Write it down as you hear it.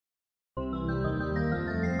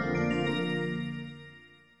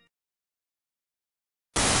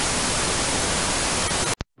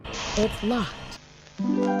It's locked. I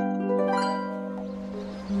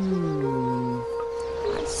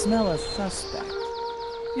smell a suspect.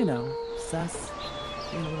 You know, sus.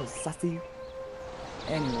 Being a little sussy.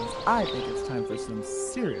 Anyways, I think it's time for some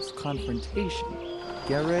serious confrontation.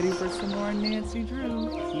 Get ready for some more Nancy Drew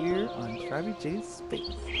here on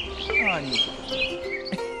TravyJsSpace. On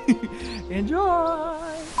YouTube. Enjoy!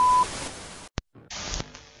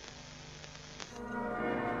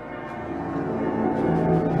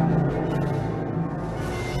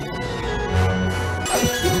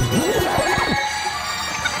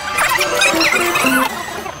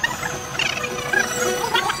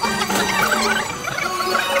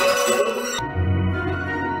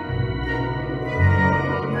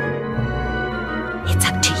 It's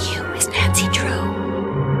up to you, Miss Nancy Drew.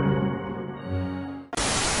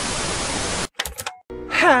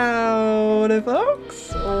 Howdy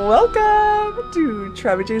folks! Welcome to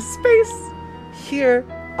TravyJsSpace here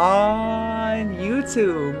on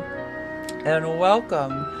YouTube. And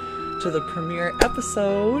welcome to the premiere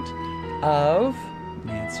episode of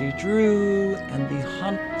Nancy Drew and the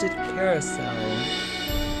Haunted Carousel.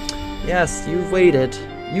 Yes, you've waited.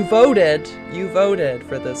 You voted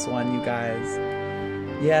for this one, you guys.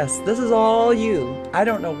 Yes, this is all you. I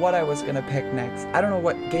don't know what I was going to pick next. I don't know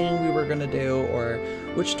what game we were going to do or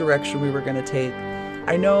which direction we were going to take.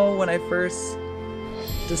 I know when I first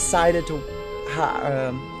decided to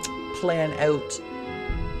plan out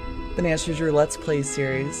the Nancy Drew Let's Play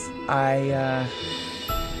series, I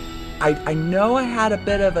know I had a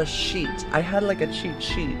bit of a sheet. I had like a cheat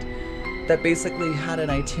sheet that basically had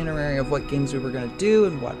an itinerary of what games we were going to do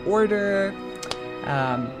in what order.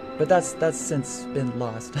 But that's since been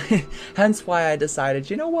lost. Hence why I decided,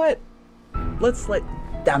 you know what? Let's let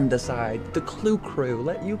them decide. The Clue Crew,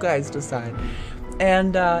 let you guys decide.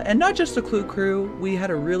 And not just the Clue Crew, we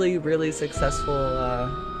had a really successful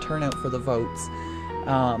turnout for the votes.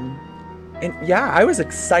 And yeah, I was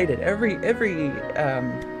excited. Every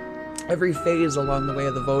phase along the way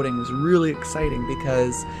of the voting was really exciting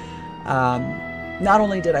because not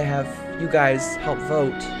only did I have you guys help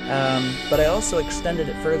vote, but I also extended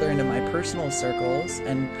it further into my personal circles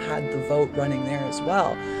and had the vote running there as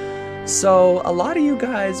well. So a lot of you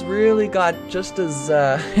guys really got just as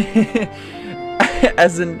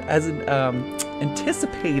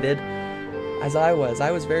anticipated as I was.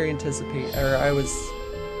 I was very what's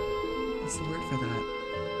the word for that?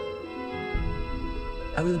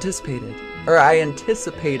 I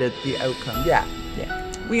anticipated the outcome. Yeah.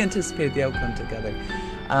 We anticipated the outcome together.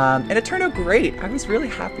 And it turned out great. I was really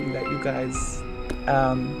happy that you guys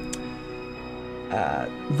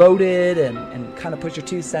voted and kind of put your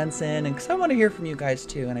 2 cents in. And because I want to hear from you guys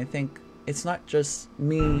too. And I think it's not just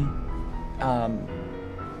me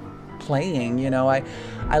playing, you know. I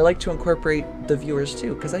like to incorporate the viewers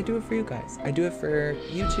too, because I do it for you guys. I do it for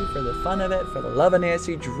you two, for the fun of it, for the love of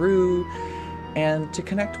Nancy Drew, and to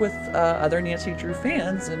connect with other Nancy Drew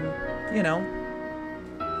fans, and you know,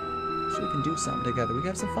 so we can do something together. We can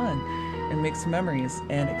have some fun and make some memories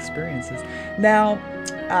and experiences. Now,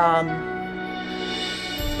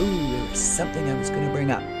 there was something I was going to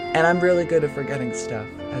bring up, and I'm really good at forgetting stuff,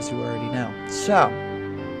 as you already know. So,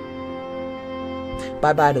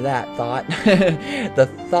 bye-bye to that thought. The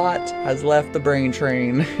thought has left the brain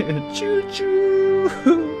train. Choo-choo!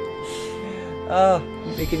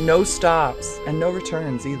 Making no stops and no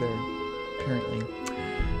returns either, apparently.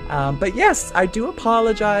 But yes, I do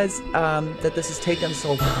apologize that this has taken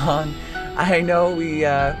so long. I know we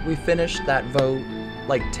finished that vote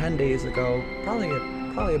like 10 days ago, probably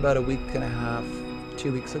about a week and a half,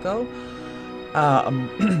 2 weeks ago.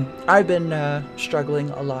 I've been struggling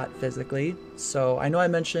a lot physically, so I know I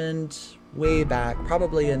mentioned way back,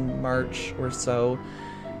 probably in March or so,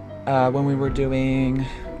 when we were doing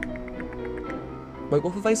White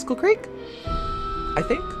Wolf of Icicle Creek, I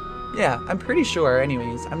think? Yeah, I'm pretty sure.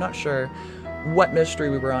 Anyways, I'm not sure what mystery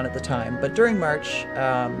we were on at the time, but during March,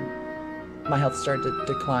 my health started to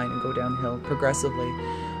decline and go downhill progressively.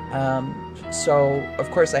 So, of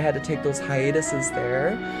course, I had to take those hiatuses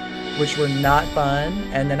there, which were not fun.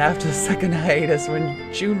 And then after the second hiatus,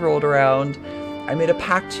 when June rolled around, I made a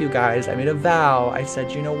pact to you guys. I made a vow. I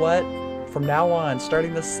said, you know what? From now on,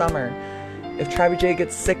 starting this summer, if TravyJ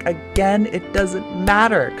gets sick again, it doesn't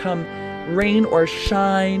matter. Come rain or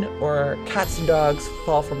shine or cats and dogs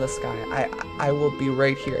fall from the sky, I will be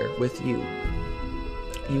right here with you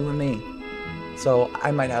and me. So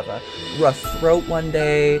I might have a rough throat one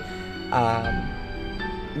day,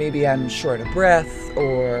 maybe I'm short of breath,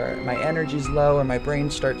 or my energy's low, or my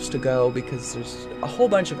brain starts to go, because there's a whole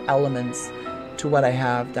bunch of elements to what I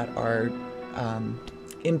have that are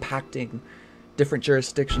impacting different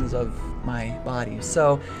jurisdictions of my body.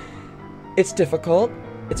 So it's difficult,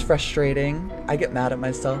 it's frustrating, I get mad at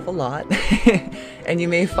myself a lot, and you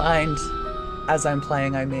may find as I'm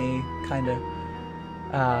playing I may kind of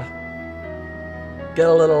get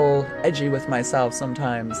a little edgy with myself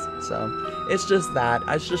sometimes. So it's just that.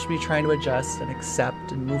 It's just me trying to adjust and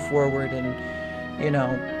accept and move forward, and, you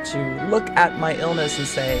know, to look at my illness and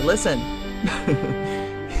say, listen,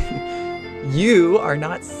 you are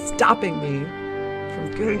not stopping me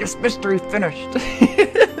from getting this mystery finished.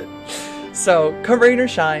 So come rain or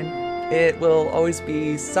shine, it will always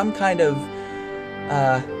be some kind of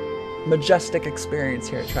majestic experience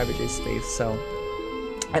here at TravyJsSpace. So,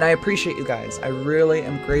 and I appreciate you guys. I really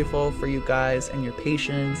am grateful for you guys and your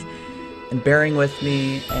patience and bearing with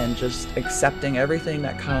me and just accepting everything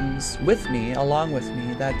that comes with me, along with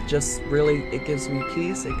me. That just really, it gives me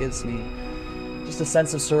peace. It gives me just a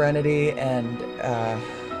sense of serenity and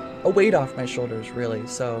a weight off my shoulders, really.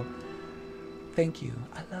 So thank you.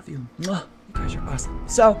 I love you. Mwah. You guys are awesome.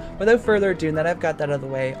 So without further ado, now that I've got that out of the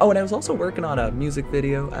way. Oh, and I was also working on a music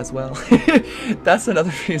video as well. That's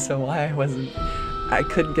another reason why I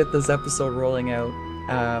couldn't get this episode rolling out,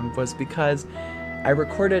 was because I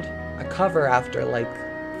recorded a cover after like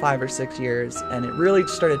 5 or 6 years, and it really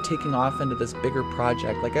started taking off into this bigger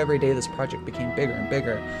project. Like every day this project became bigger and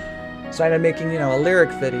bigger. So I ended up making, you know, a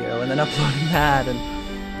lyric video and then uploading that, and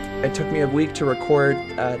it took me a week to record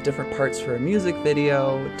different parts for a music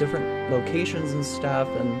video, different locations and stuff,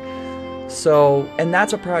 and so, and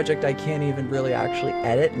that's a project I can't even really actually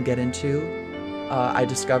edit and get into, I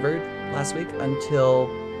discovered last week, until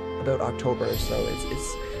about October. So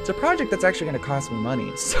it's a project that's actually going to cost me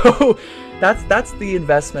money. So that's the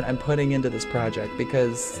investment I'm putting into this project,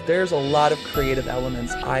 because there's a lot of creative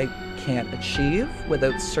elements I can't achieve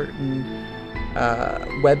without certain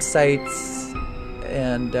websites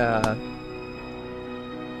and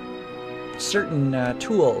certain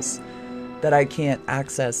tools that I can't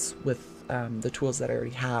access with the tools that I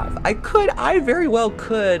already have. I very well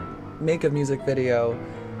could make a music video,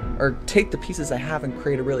 or take the pieces I have and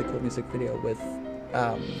create a really cool music video with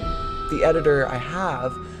the editor I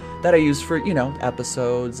have that I use for, you know,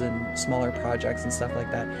 episodes and smaller projects and stuff like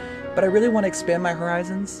that. But I really want to expand my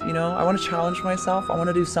horizons, you know? I want to challenge myself. I want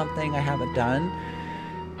to do something I haven't done.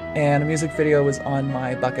 And a music video was on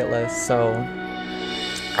my bucket list, so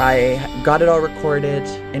I got it all recorded.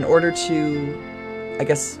 In order to, I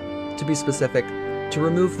guess, to be specific, to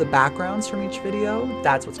remove the backgrounds from each video,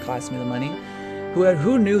 that's what's cost me the money.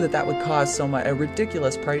 Who knew that would cost so much,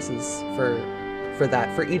 ridiculous prices for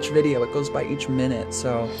that, for each video. It goes by each minute,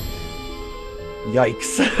 so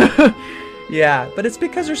yikes. Yeah, but it's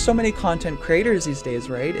because there's so many content creators these days,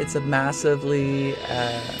 right? It's a massively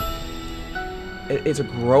it's a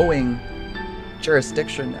growing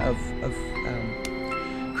jurisdiction of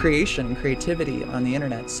creation and creativity on the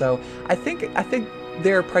internet. So I think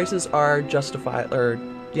their prices are justifiable.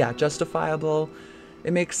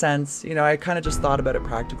 It makes sense. You know, I kind of just thought about it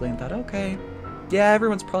practically and thought, okay, yeah,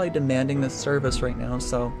 everyone's probably demanding this service right now,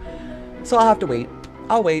 so I'll have to wait.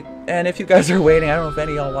 I'll wait. And if you guys are waiting, I don't know if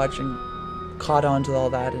any of y'all watching caught on to all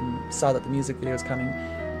that and saw that the music video is coming.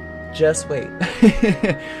 Just wait.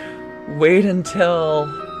 Wait until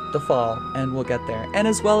the fall and we'll get there. And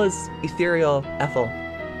as well as Ethereal Ethel.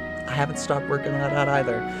 I haven't stopped working on that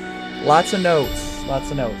either. Lots of notes.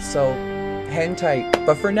 So hang tight.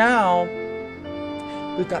 But for now,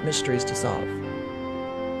 we've got mysteries to solve.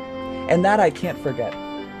 And that I can't forget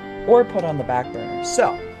or put on the back burner.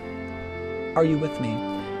 So, are you with me?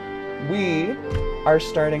 We are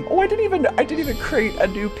starting. Oh, I didn't even create a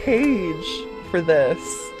new page for this.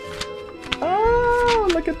 Oh,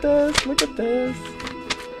 look at this.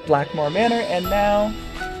 Blackmore Manor, and now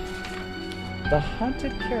the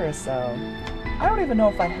Haunted Carousel. I don't even know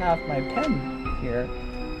if I have my pen here.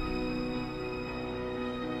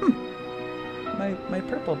 My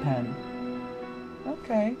purple pen.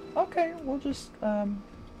 Okay, we'll just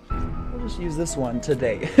use this one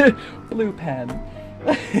today. Blue pen.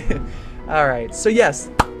 Alright, so yes,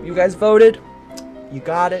 you guys voted. You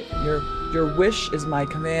got it. Your wish is my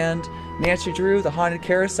command. Nancy Drew, the Haunted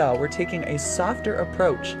Carousel. We're taking a softer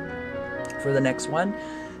approach for the next one.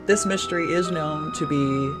 This mystery is known to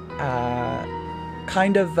be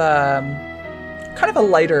kind of a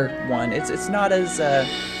lighter one. It's not as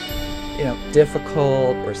you know,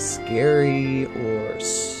 difficult or scary or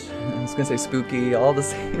I was gonna say spooky, all the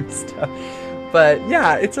same stuff. But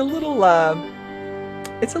yeah, it's a little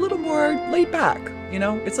more laid back. You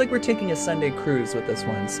know, it's like we're taking a Sunday cruise with this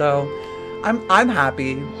one. So I'm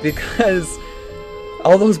happy because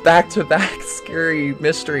all those back-to-back scary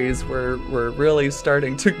mysteries were really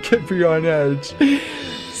starting to get me on edge.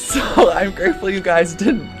 So I'm grateful you guys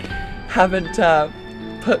haven't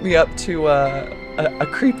put me up to a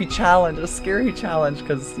creepy challenge, a scary challenge,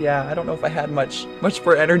 because yeah, I don't know if I had much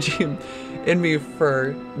more energy in me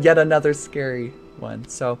for yet another scary one.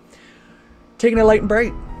 So taking it light and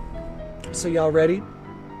bright. So y'all ready?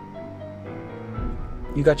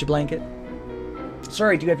 You got your blanket?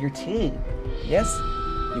 Sorry, do you have your tea? Yes?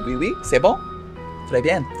 Oui, oui, c'est bon? Très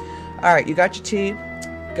bien. Alright, you got your tea,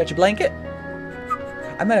 got your blanket?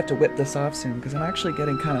 I might have to whip this off soon because I'm actually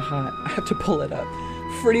getting kind of hot. I have to pull it up.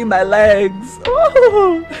 Free my legs.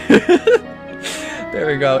 Oh! There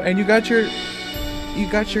we go. And you got your, oh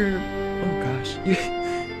gosh,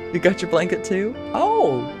 you got your blanket too?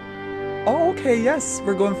 Oh, okay, yes.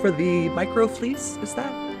 We're going for the micro fleece, is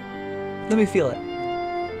that? Let me feel it.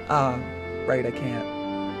 Right, I can't.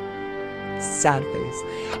 Sad face.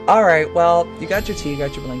 All right, well, you got your tea, you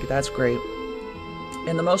got your blanket, that's great.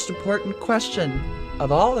 And the most important question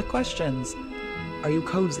of all the questions, are you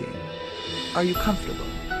cozy? Are you comfortable?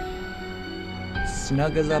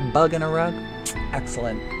 Snug as a bug in a rug?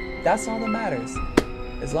 Excellent. That's all that matters.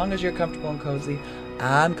 As long as you're comfortable and cozy,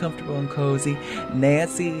 I'm comfortable and cozy.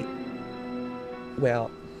 Nancy, well,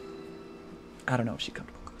 I don't know if she's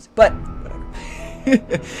comfortable and cozy, but whatever.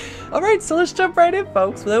 Alright, so let's jump right in,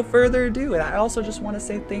 folks, without further ado. And I also just want to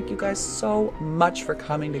say thank you guys so much for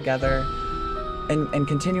coming together and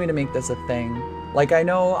continuing to make this a thing. Like, I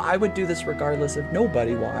know I would do this regardless if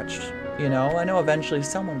nobody watched, you know? I know eventually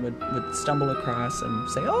someone would stumble across and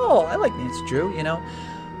say, oh, I like Nancy Drew, you know?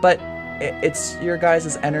 But it's your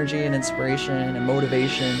guys' energy and inspiration and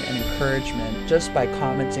motivation and encouragement just by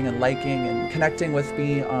commenting and liking and connecting with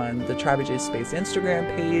me on the TravyJsSpace Instagram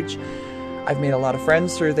page. I've made a lot of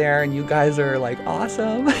friends through there, and you guys are like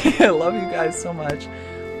awesome. I love you guys so much.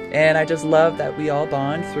 And I just love that we all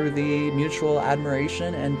bond through the mutual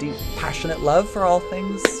admiration and deep, passionate love for all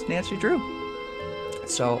things Nancy Drew.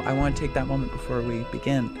 So I want to take that moment before we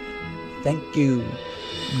begin. Thank you.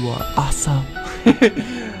 You are awesome.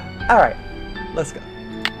 All right, let's go.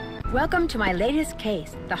 Welcome to my latest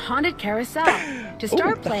case, the Haunted Carousel. To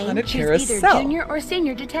start playing, choose Carousel. either Junior or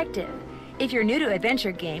Senior Detective. If you're new to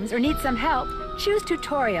adventure games or need some help, choose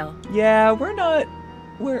Tutorial. Yeah,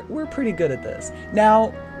 we're pretty good at this.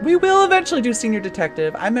 Now, we will eventually do Senior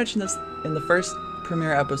Detective. I mentioned this in the first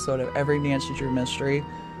premiere episode of every Nancy Drew mystery.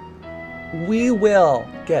 We will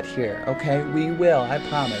get here, okay? We will, I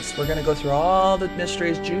promise. We're gonna go through all the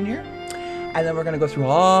mysteries Junior, and then we're gonna go through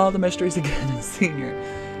all the mysteries again in Senior.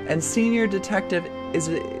 And Senior Detective is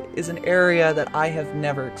an area that I have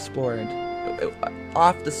never explored.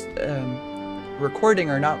 Off this recording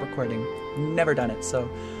or not recording, never done it, so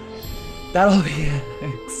that'll be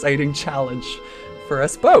an exciting challenge for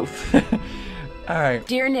us both. All right.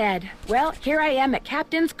 Dear Ned, well, here I am at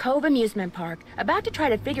Captain's Cove Amusement Park, about to try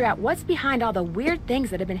to figure out what's behind all the weird things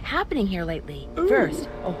that have been happening here lately. Ooh. First,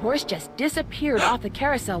 a horse just disappeared off the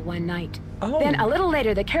carousel one night. Oh. Then a little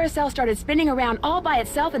later, the carousel started spinning around all by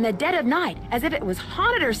itself in the dead of night, as if it was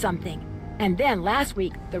haunted or something. And then last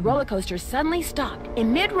week, the roller coaster suddenly stopped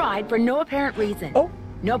in mid-ride for no apparent reason. Oh.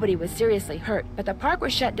 Nobody was seriously hurt, but the park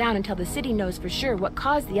was shut down until the city knows for sure what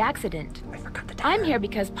caused the accident. I forgot the I'm here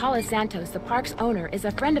because Paula Santos, the park's owner, is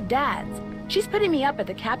a friend of Dad's. She's putting me up at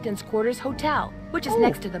the Captain's Quarters Hotel, which is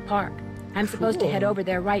next to the park. I'm supposed to head over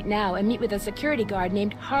there right now and meet with a security guard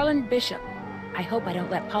named Harlan Bishop. I hope I don't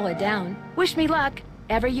let Paula down. Wish me luck.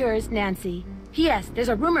 Ever yours, Nancy. P.S. There's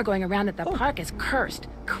a rumor going around that the park is cursed.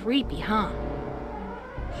 Creepy, huh?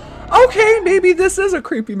 Okay, maybe this is a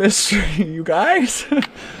creepy mystery, you guys. I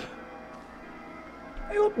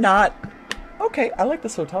hope not. Okay, I like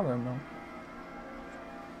this hotel room, though.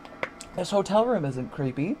 This hotel room isn't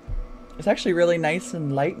creepy. It's actually really nice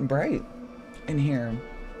and light and bright in here.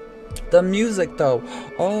 The music, though.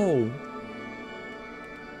 Oh.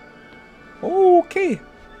 Okay.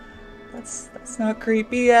 That's not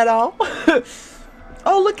creepy at all.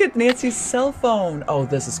 Oh, look at Nancy's cell phone. Oh,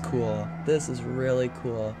 this is cool. This is really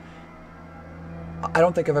cool. I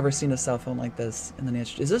don't think I've ever seen a cell phone like this in the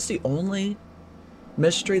Nancy. Is this the only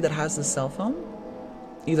mystery that has a cell phone?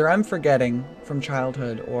 Either I'm forgetting from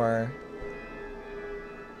childhood or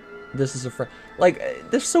this is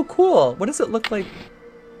like, they're so cool. What does it look like?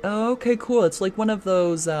 Oh, okay, cool. It's like one of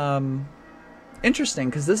those, interesting,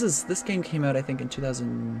 because this game came out, I think, in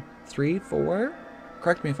 2003, 4?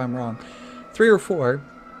 Correct me if I'm wrong. 3 or 4.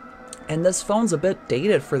 And this phone's a bit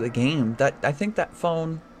dated for the game. I think that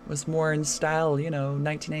phone was more in style, you know,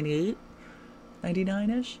 1998,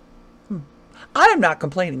 99-ish. I am not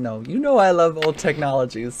complaining though. You know I love old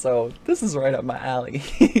technologies, so this is right up my alley.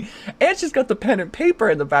 And she's got the pen and paper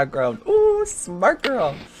in the background. Ooh, smart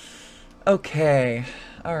girl. Okay.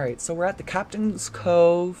 Alright, so we're at the Captain's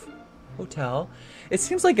Cove Hotel. It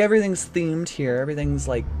seems like everything's themed here. Everything's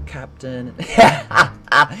like Captain.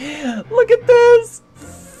 Look at this!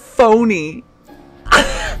 Phony.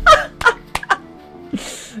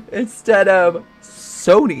 Instead of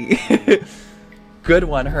Sony. Good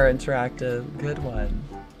one, Her Interactive. Good one.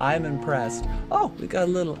 I'm impressed. Oh, we got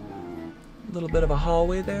a little bit of a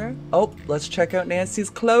hallway there. Oh, let's check out Nancy's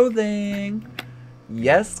clothing.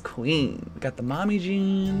 Yes, queen. We got the mommy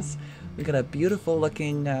jeans. We got a beautiful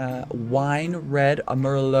looking wine red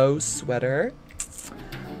Merlot sweater.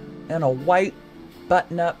 And a white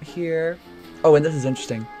button up here. Oh, and this is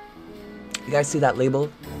interesting. You guys see that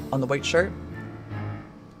label on the white shirt?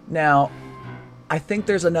 Now, I think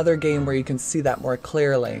there's another game where you can see that more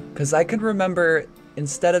clearly. Because I can remember,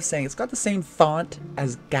 instead of saying, it's got the same font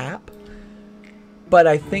as Gap. But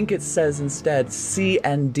I think it says instead C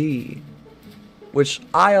and D. Which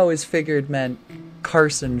I always figured meant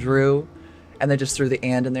Carson Drew. And they just threw the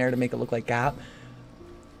and in there to make it look like Gap.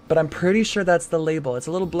 But I'm pretty sure that's the label. It's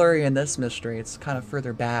a little blurry in this mystery. It's kind of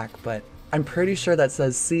further back. But I'm pretty sure that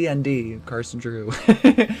says C and D, Carson Drew.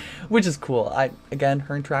 Which is cool. Again,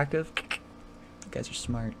 Her Interactive. You guys are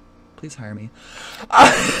smart. Please hire me.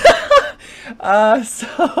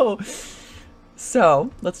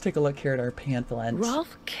 So let's take a look here at our pamphlet.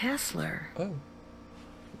 Rolf Kessler. Oh,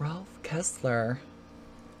 Rolf Kessler.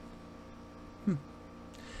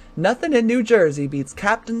 Nothing in New Jersey beats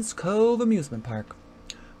Captain's Cove Amusement Park.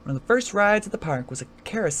 One of the first rides at the park was a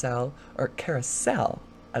carousel, or carousel,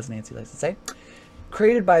 as Nancy likes to say,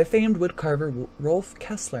 created by famed woodcarver Rolf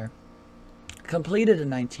Kessler. Completed in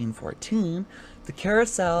 1914, the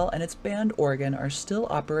carousel and its band organ are still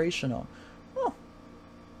operational. Oh.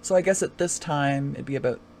 So I guess at this time it'd be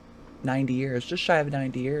about 90 years, just shy of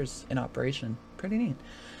 90 years in operation. Pretty neat.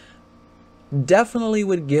 Definitely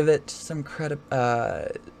would give it some credit.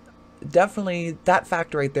 Definitely, that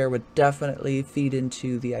fact right there would definitely feed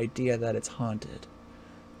into the idea that it's haunted.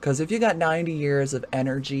 Because if you got 90 years of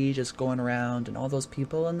energy just going around and all those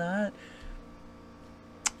people in that,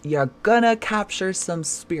 you're gonna capture some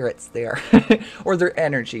spirits there. Or their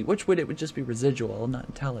energy, it would just be residual, not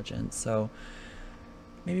intelligent. So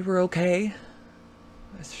maybe we're okay.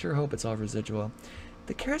 I sure hope it's all residual.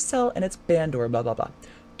 The carousel and its bandor, blah blah blah.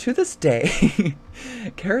 To this day,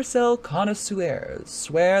 carousel connoisseurs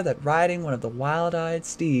swear that riding one of the wild-eyed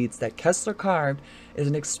steeds that Kessler carved is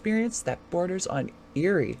an experience that borders on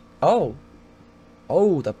eerie. Oh,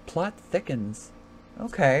 the plot thickens.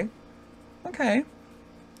 Okay.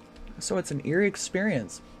 So it's an eerie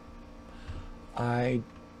experience. We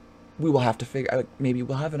will have to figure out, maybe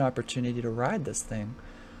we'll have an opportunity to ride this thing.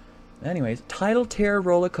 Anyways, Tidal Terror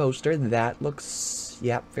roller coaster, that looks,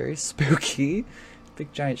 yep, very spooky.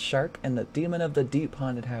 Big giant shark and the Demon of the Deep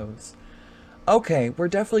haunted house. Okay, we're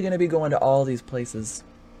definitely going to be going to all these places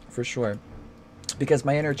for sure. Because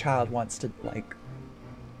my inner child wants to, like,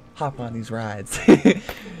 hop on these rides.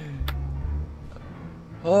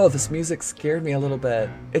 Oh, this music scared me a little bit.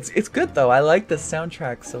 It's good though. I like the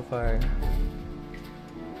soundtrack so far.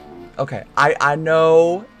 Okay, I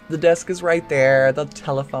know the desk is right there, the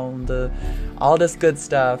telephone, all this good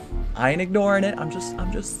stuff. I ain't ignoring it. I'm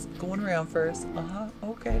just going around first.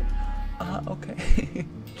 Okay. Okay.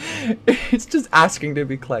 It's just asking to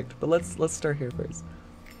be clicked. But let's start here first.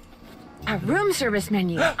 A room service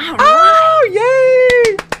menu. All right. Oh,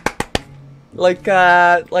 yay! Like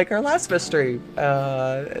our last mystery,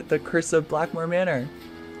 the Curse of Blackmore Manor.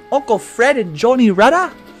 Uncle Fred and Johnny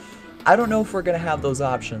Rudder. I don't know if we're gonna have those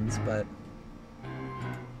options, but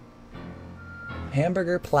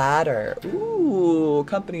hamburger platter. Ooh,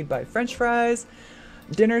 accompanied by French fries,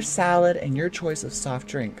 dinner salad, and your choice of soft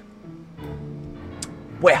drink.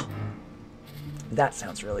 Well, that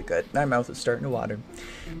sounds really good. My mouth is starting to water.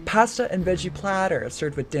 Pasta and veggie platter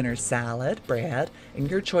served with dinner salad, bread, and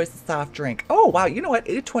your choice of soft drink. Oh, wow. You know what?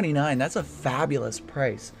 $8.29. That's a fabulous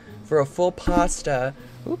price for a full pasta.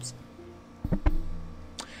 Oops.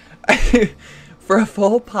 For a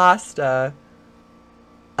full pasta,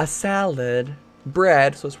 a salad,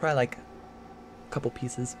 bread, so it's probably like a couple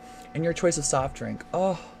pieces, and your choice of soft drink.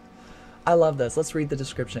 Oh, I love this. Let's read the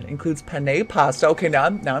description. Includes penne pasta. Okay, now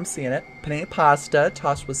I'm seeing it. Penne pasta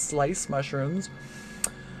tossed with sliced mushrooms,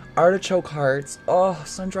 artichoke hearts,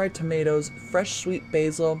 sun-dried tomatoes, fresh sweet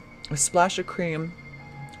basil, a splash of cream,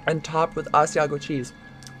 and topped with Asiago cheese.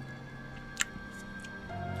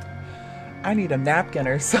 I need a napkin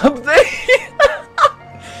or something.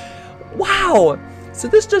 Wow. So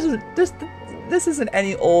this this isn't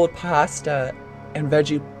any old pasta and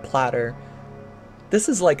veggie platter. This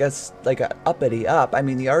is like a uppity up. I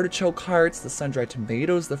mean, the artichoke hearts, the sun-dried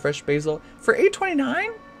tomatoes, the fresh basil for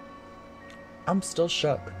 $8.29. I'm still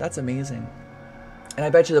shook. That's amazing. And I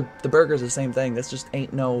bet you the burger's the same thing. This just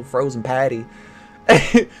ain't no frozen patty.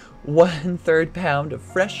 1/3 pound of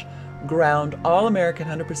fresh, ground, all-American,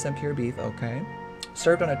 100% pure beef. Okay.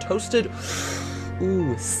 Served on a toasted,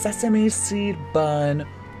 sesame seed bun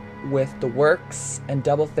with the works and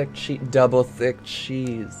double thick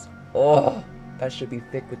cheese. Oh, that should be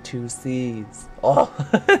thick with 2 C's. Oh.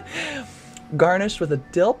 Garnished with a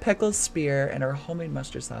dill pickle spear and our homemade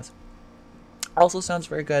mustard sauce. Also sounds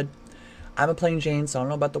very good. I'm a plain Jane, so I don't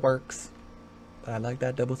know about the works, but I like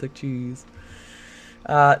that double thick cheese.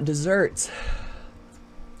 Desserts.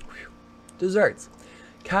 Whew. Desserts.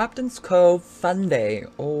 Captain's Cove Fun Day.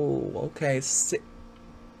 Oh, okay.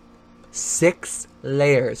 6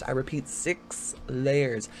 layers. I repeat, 6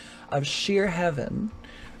 layers of sheer heaven,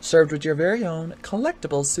 served with your very own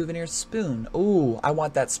collectible souvenir spoon. Oh, I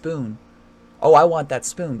want that spoon. Oh, I want that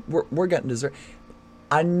spoon. We're getting dessert.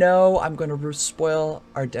 I know I'm going to spoil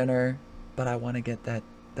our dinner, but I want to get that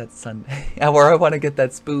sundae. Or I want to get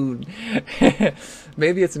that spoon.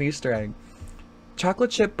 Maybe it's an Easter egg.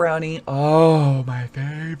 Chocolate chip brownie. Oh, my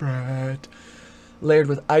favorite. Layered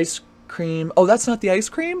with ice cream. Oh, that's not the ice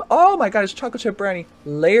cream? Oh my god, it's chocolate chip brownie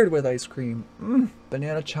layered with ice cream.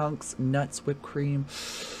 Banana chunks, nuts, whipped cream.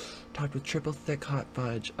 Topped with triple thick hot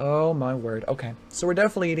fudge. Oh my word. Okay, so we're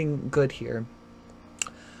definitely eating good here.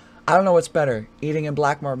 I don't know what's better, eating in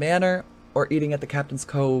Blackmore Manor or eating at the Captain's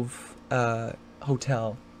Cove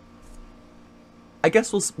hotel. I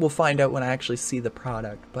guess we'll find out when I actually see the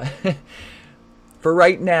product, but for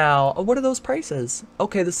right now, what are those prices?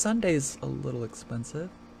 Okay, the sundae's a little expensive.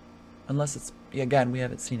 Unless it's, again, we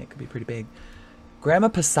haven't seen it. Could be pretty big. Grandma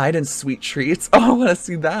Poseidon's sweet treats. Oh, I want to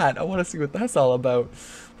see that. I want to see what that's all about.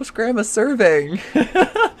 What's Grandma serving?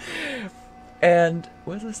 And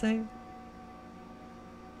what does it say?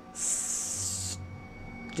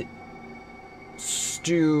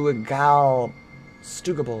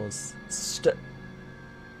 Stugables.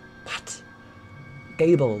 What?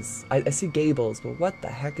 Gables. I see gables, but what the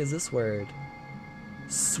heck is this word?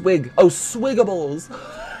 Swig. Oh, swiggables.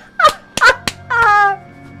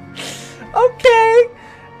 Okay,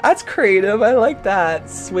 that's creative. I like that.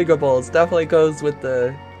 Swiggables definitely goes with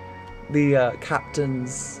the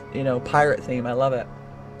captain's, pirate theme. I love it.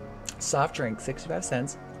 Soft drink, 65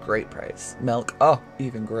 cents. Great price. Milk, oh,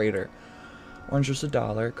 even greater. Orange juice,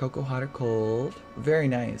 $1. Cocoa hot or cold. Very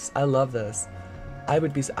nice. I love this. I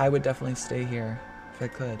would definitely stay here if I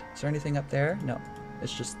could. Is there anything up there? No,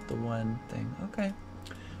 it's just the one thing. Okay.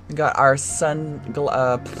 We got our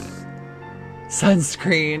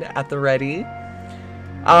sunscreen at the ready.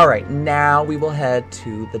 All right, now we will head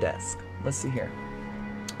to the desk. Let's see here.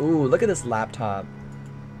 Ooh, look at this laptop.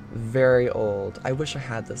 Very old. I wish I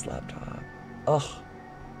had this laptop. Ugh.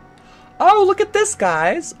 Oh, look at this,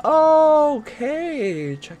 guys.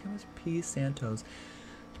 Okay. Check in with P. Santos.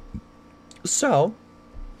 So,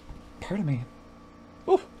 pardon me.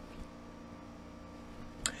 Ooh.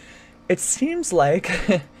 It seems like,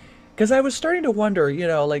 because I was starting to wonder,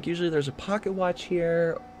 like usually there's a pocket watch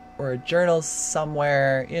here or a journal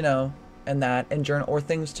somewhere, and journal or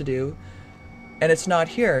things to do. And it's not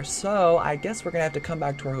here. So I guess we're going to have to come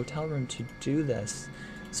back to our hotel room to do this.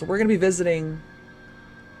 So we're going to be visiting.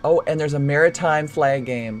 Oh, and there's a maritime flag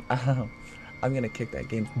game. Oh, I'm going to kick that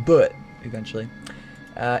game's butt eventually.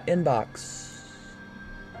 Inbox.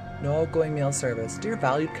 No outgoing mail service. Dear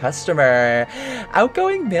valued customer,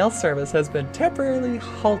 outgoing mail service has been temporarily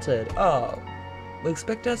halted. Oh, we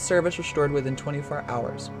expect to have service restored within 24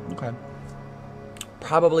 hours. Okay.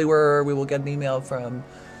 Probably where we will get an email from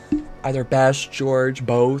either Besh, George,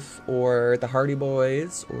 both, or the Hardy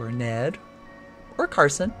Boys, or Ned, or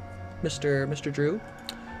Carson, Mr. Drew,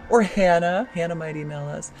 or Hannah. Hannah might email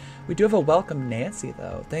us. We do have a welcome Nancy,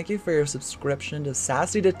 though. Thank you for your subscription to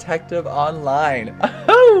Sassy Detective Online.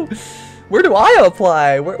 Oh, where do I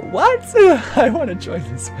apply? What? I want to join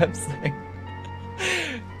this website.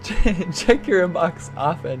 Check your inbox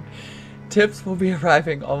often. Tips will be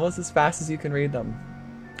arriving almost as fast as you can read them.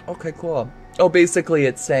 Okay, cool. Oh, basically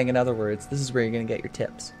it's saying, in other words, this is where you're going to get your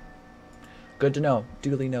tips. Good to know.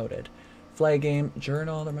 Duly noted. Flag game,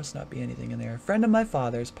 journal, there must not be anything in there. A friend of my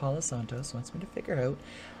father's, Paula Santos, wants me to figure out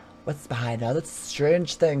what's behind all the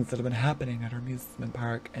strange things that have been happening at our amusement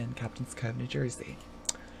park in Captain's Cove, New Jersey.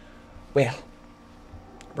 Well,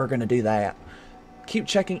 we're going to do that. Keep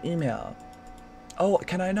checking email. Oh,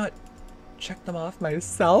 can I not check them off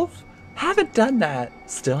myself? Haven't done that.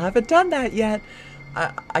 Still haven't done that yet.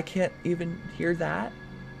 I can't even hear that.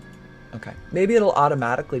 Okay, maybe it'll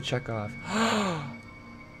automatically check off.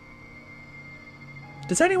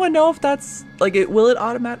 Does anyone know if that's like it? Will it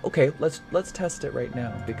automatic? Okay, let's test it right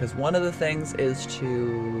now because one of the things is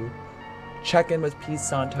to check in with P.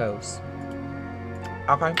 Santos.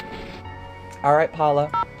 Okay. All right,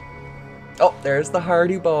 Paula. Oh, there's the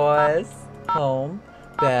Hardy Boys. Home,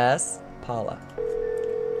 Bess, Paula.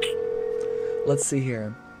 Let's see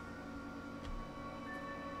here.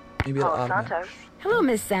 Maybe it'll Paula automatic. Santos. Hello,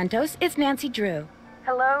 Miss Santos. It's Nancy Drew.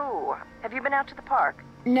 Hello. Have you been out to the park?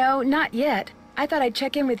 No, not yet. I thought I'd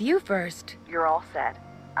check in with you first. You're all set.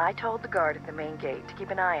 I told the guard at the main gate to keep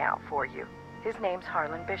an eye out for you. His name's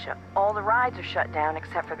Harlan Bishop. All the rides are shut down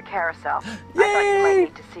except for the Carousel. I thought you might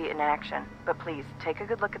need to see it in action. But please, take a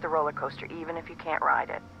good look at the roller coaster even if you can't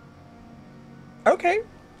ride it. Okay.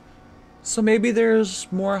 So maybe there's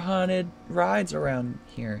more haunted rides around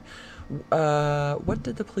here. What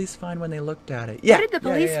did the police find when they looked at it? Yeah. What did the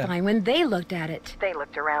police find when they looked at it? They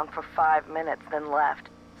looked around for 5 minutes, then left.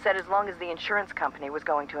 Said as long as the insurance company was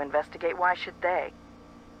going to investigate, why should they?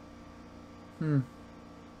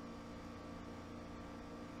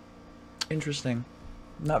 Interesting.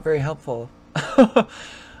 Not very helpful.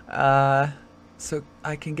 So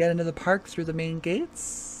I can get into the park through the main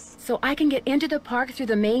gates? So I can get into the park through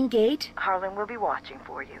the main gate? Harlan will be watching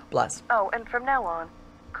for you. Bless. Oh, and from now on,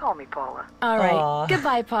 call me Paula. All right. Aw.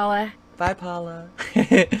 Goodbye, Paula. Bye, Paula.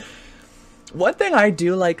 One thing I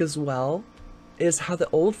do like as well is how the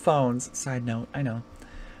old phones, side note, I know,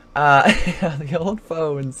 the old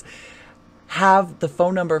phones have the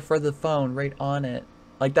phone number for the phone right on it.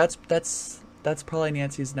 Like that's probably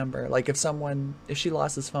Nancy's number. Like if she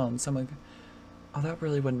lost his phone, oh, that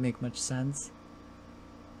really wouldn't make much sense.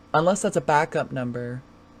 Unless that's a backup number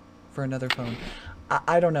for another phone.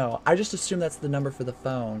 I don't know. I just assume that's the number for the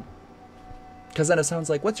phone. Because then it sounds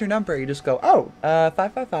like, what's your number? You just go, oh,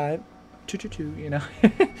 555-222, you know.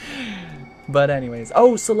 But anyways.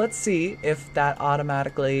 Oh, so let's see if that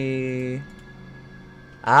automatically...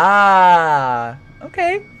 Ah!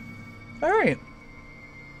 Okay. Alright.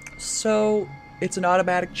 So, it's an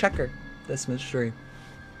automatic checker, this mystery.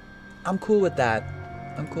 I'm cool with that.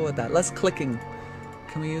 I'm cool with that. Less clicking.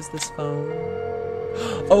 Can we use this phone?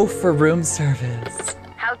 Oh, for room service.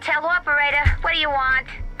 Hotel operator, what do you want?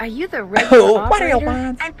 Are you the regular What do you operator?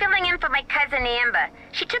 want? I'm filling in for my cousin Amber.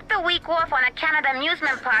 She took the week off on account of the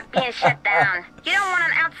amusement park being shut down. You don't want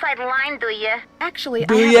an outside line, do you? Actually,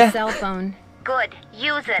 Do I have ya? a cell phone. Good,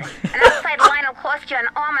 use it. An outside line will cost you an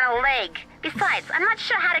arm and a leg. Besides, I'm not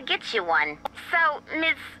sure how to get you one. So,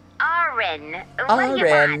 Miss Oren, what do you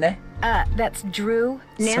want? That's Drew.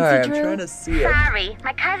 Nancy Sorry, Drew. I'm trying to see it. Sorry,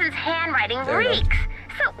 my cousin's handwriting There we go. reeks.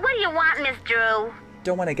 So, what do you want, Miss Drew?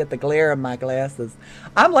 Don't want to get the glare of my glasses.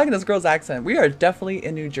 I'm liking this girl's accent. We are definitely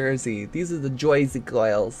in New Jersey. These are the Jersey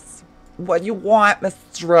girls. What do you want, Miss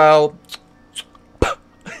Drew?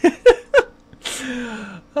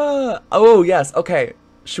 Oh, yes. Okay.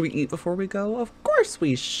 Should we eat before we go? Of course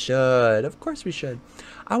we should. Of course we should.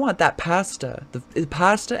 I want that pasta. The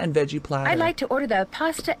pasta and veggie platter. I'd like to order the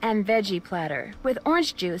pasta and veggie platter with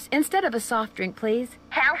orange juice instead of a soft drink, please.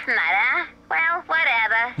 Health nut, huh? Well,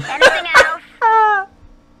 whatever. Anything else?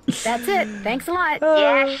 That's it. Thanks a lot.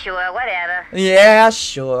 Yeah, sure, whatever. Yeah,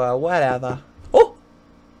 sure. Whatever. Oh!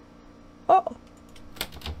 Oh!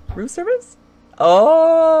 Room service?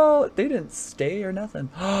 Oh! They didn't stay or nothing.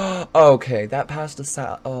 Okay, that pasta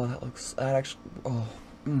salad. Oh, that actually... Oh.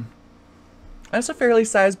 That's a fairly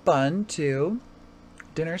sized bun, too.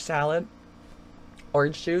 Dinner salad.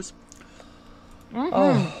 Orange juice.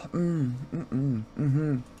 Oh.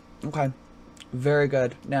 Okay. Very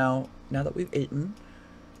good. Now that we've eaten,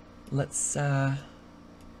 let's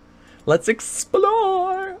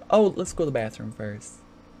explore. Oh, let's go to the bathroom first.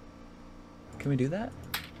 Can we do that?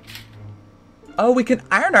 Oh, we can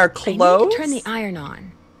iron our I clothes? need to turn the iron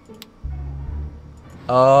on.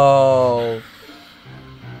 Oh.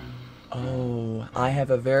 Oh, I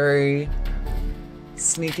have a very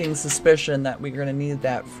sneaking suspicion that we're gonna need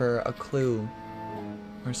that for a clue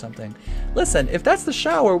or something. Listen, if that's the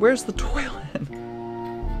shower, where's the toilet?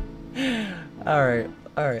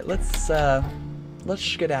 Alright, let's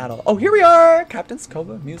skedaddle. Oh, here we are! Captain's Cove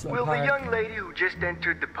Amusement Will Park. the young lady who just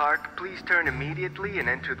entered the park please turn immediately and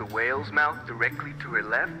enter the whale's mouth directly to her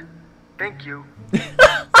left? Thank you.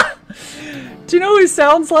 Do you know who he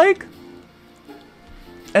sounds like?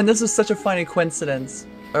 And this is such a funny coincidence,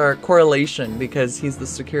 or correlation, because he's the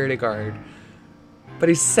security guard. But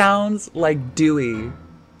he sounds like Dewey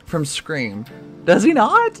from Scream. Does he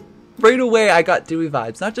not? Right away, I got Dewey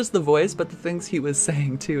vibes. Not just the voice, but the things he was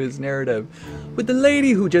saying too, his narrative. With the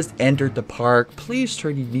lady who just entered the park, please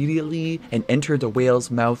turn immediately and enter the whale's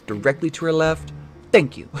mouth directly to her left.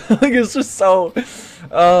 Thank you. Like, it's just so...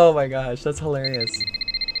 Oh my gosh, that's hilarious.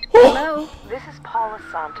 Hello, this is Paula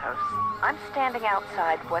Santos. I'm standing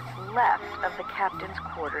outside what's left of the captain's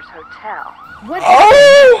quarters hotel. What?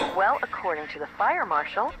 Oh! Well, according to the fire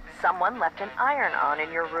marshal, someone left an iron on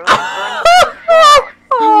in your room and burned the place down.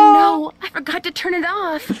 Oh no, I forgot to turn it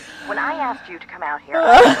off. When I asked you to come out here,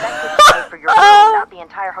 I expected to pay for your room, not the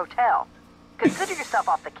entire hotel. Consider yourself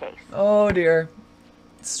off the case. Oh dear.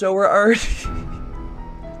 So we're already...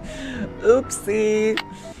 Oopsie.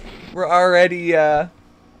 We're already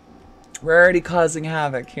causing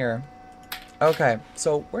havoc here. Okay,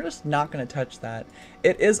 so we're just not gonna touch that.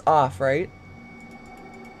 It is off, right?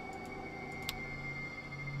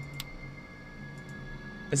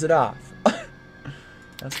 Is it off?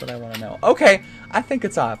 That's what I want to know. Okay, I think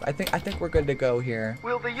it's off. I think we're good to go here.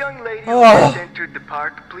 Will the young lady who just entered the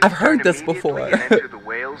park please I've heard turn this before. immediately and enter the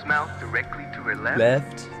whale's mouth directly to her left?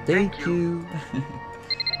 Left. Thank you.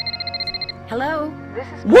 Hello? This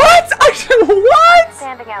is What? What?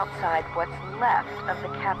 standing outside what's left of the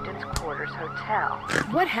captain's quarters hotel.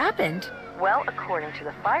 What happened? Well, according to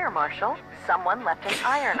the fire marshal, someone left an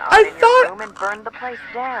iron on I in thought- your room and burned the place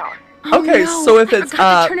down. Oh, Okay, no, so if I it's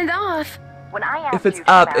forgot up- to turn it off. When I asked If it's you to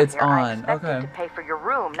come up, out it's here, I on. expected Okay. to pay for your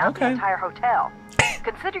room, not the Okay. entire hotel.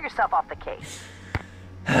 Consider yourself off the case.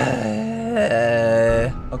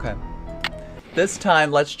 Okay. This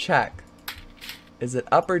time, let's check. Is it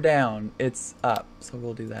up or down? It's up, so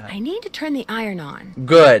we'll do that. I need to turn the iron on.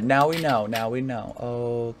 Good. Now we know. Now we know.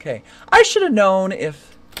 Okay. I should have known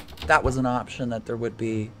if that was an option that there would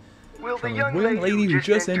be. Will the From young the lady who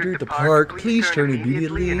just entered the park, please turn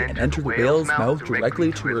immediately and enter the whale's mouth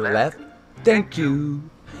directly to her left. Thank you.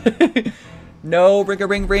 No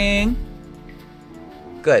ring-a-ring-ring.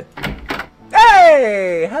 Good.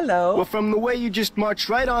 Hey! Hello. Well, from the way you just marched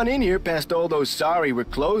right on in here past all those sorry we're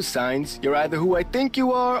closed signs, you're either who I think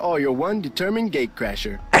you are or you're one determined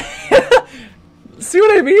gatecrasher. See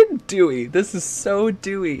what I mean? Dewey. This is so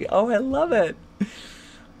Dewey. Oh, I love it. I'm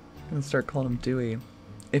gonna start calling him Dewey.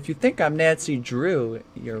 If you think I'm Nancy Drew,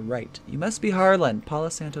 you're right. You must be Harlan. Paula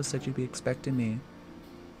Santos said you'd be expecting me.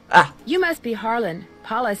 Ah! You must be Harlan.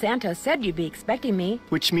 Paula Santos said you'd be expecting me.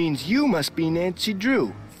 Which means you must be Nancy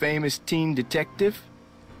Drew, famous teen detective.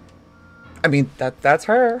 I mean, that's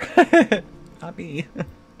her. Not me.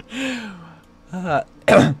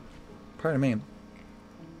 Pardon me.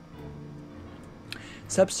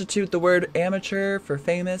 Substitute the word amateur for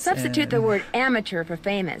famous. Substitute the word amateur for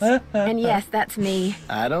famous. And yes, that's me.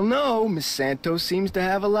 I don't know, Miss Santos seems to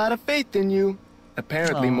have a lot of faith in you.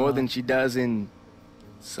 Apparently more than she does in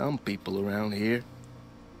some people around here.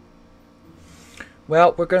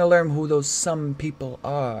 Well, we're gonna learn who those some people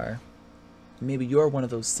are. Maybe you're one of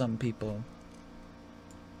those some people.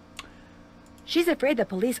 She's afraid the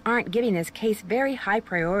police aren't giving this case very high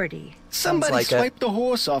priority. Somebody like it. swiped the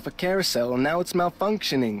horse off a carousel and now it's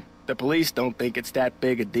malfunctioning. The police don't think it's that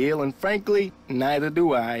big a deal, and frankly, neither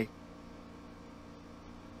do I.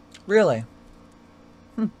 Really?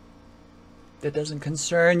 That doesn't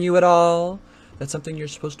concern you at all? That something you're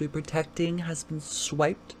supposed to be protecting has been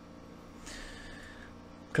swiped?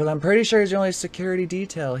 Because I'm pretty sure he's the only security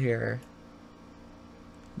detail here.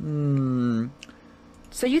 So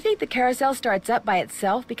you think the carousel starts up by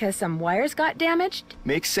itself because some wires got damaged?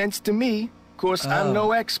 Makes sense to me. Of course, I'm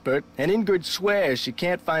no expert, and Ingrid swears she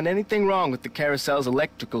can't find anything wrong with the carousel's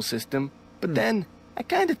electrical system. But then, I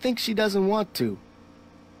kind of think she doesn't want to.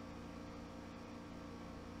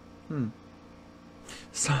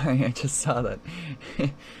 Sorry, I just saw that.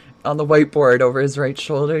 On the whiteboard over his right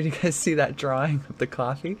shoulder, do you guys see that drawing of the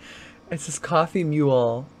coffee? It says coffee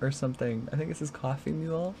mule or something. I think it says coffee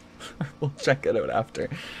mule. We'll check it out after.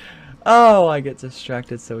 Oh, I get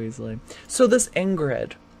distracted so easily. So this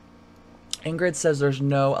Ingrid says there's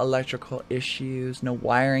no electrical issues, no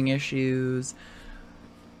wiring issues.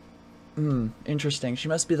 Interesting. She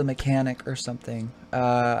must be the mechanic or something.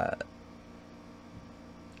 I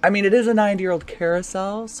mean, it is a 90-year-old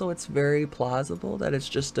carousel, so it's very plausible that it's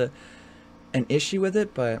just an issue with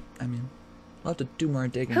it, but, I mean, I'll have to do more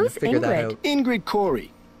digging Who's to figure that Ingrid? out. Ingrid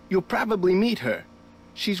Corey. You'll probably meet her.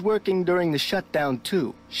 She's working during the shutdown,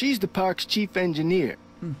 too. She's the park's chief engineer.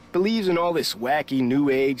 Believes in all this wacky new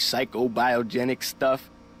age psychobiogenic stuff.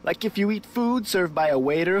 Like if you eat food served by a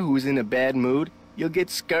waiter who's in a bad mood, you'll get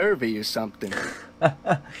scurvy or something.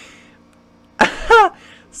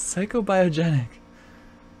 Psychobiogenic.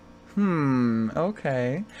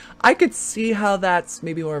 Okay. I could see how that's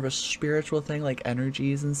maybe more of a spiritual thing, like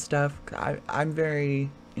energies and stuff. I'm very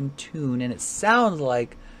in tune, and it sounds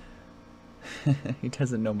like he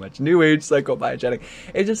doesn't know much. New Age psychobiogenic.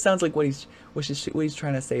 It just sounds like what he's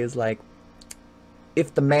trying to say is like,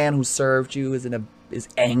 if the man who served you is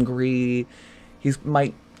angry, he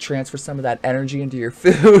might transfer some of that energy into your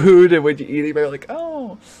food, and when you eat it, you're like,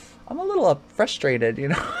 oh, I'm a little frustrated, you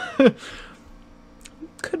know.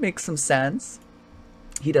 Could make some sense.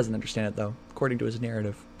 He doesn't understand it though, according to his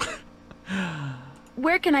narrative.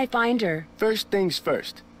 Where can I find her? First things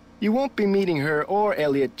first. You won't be meeting her or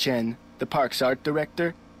Elliot Chen, the park's art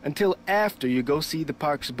director, until after you go see the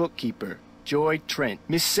park's bookkeeper, Joy Trent.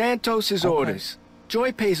 Miss Santos' orders.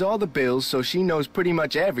 Joy pays all the bills, so she knows pretty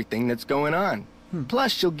much everything that's going on.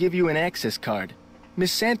 Plus, she'll give you an access card.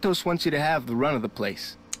 Miss Santos wants you to have the run of the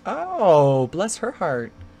place. Oh, bless her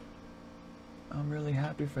heart. I'm really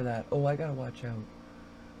happy for that. Oh, I gotta watch out.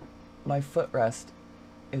 My footrest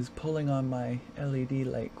is pulling on my LED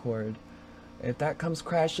light cord. If that comes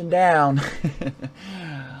crashing down,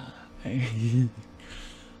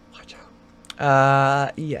 watch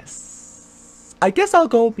out. Yes. I guess I'll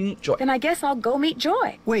go meet Joy. Then I guess I'll go meet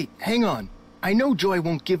Joy. Wait, hang on. I know Joy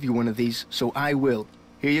won't give you one of these, so I will.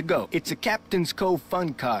 Here you go. It's a Captain's Cove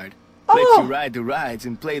fun card. Lets you ride the rides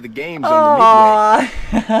and play the games on the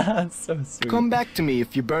midway. That's so sweet. Come back to me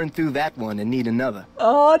if you burn through that one and need another.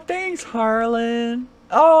 Oh, thanks, Harlan.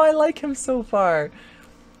 Oh, I like him so far.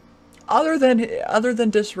 Other than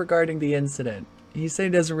disregarding the incident, he said he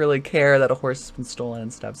doesn't really care that a horse has been stolen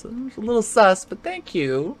and stuff. So it's a little sus, but thank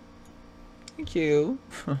you. Thank you.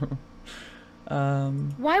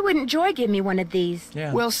 Why wouldn't Joy give me one of these?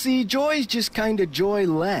 Yeah. Well, see, Joy's just kind of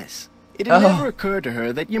joyless. It'd never occur to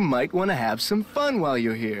her that you might want to have some fun while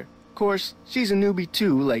you're here. Of course, she's a newbie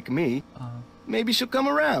too, like me. Maybe she'll come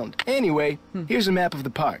around. Anyway, here's a map of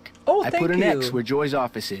the park. Oh, I thank put an you. X where Joy's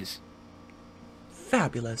office is.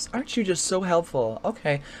 Fabulous. Aren't you just so helpful?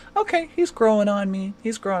 Okay. Okay, he's growing on me.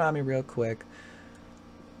 He's growing on me real quick.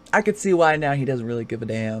 I could see why now he doesn't really give a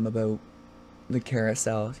damn about the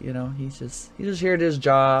carousel. You know, he's just here at his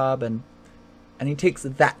job, and he takes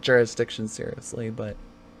that jurisdiction seriously, but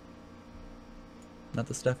not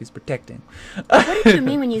the stuff he's protecting. What did you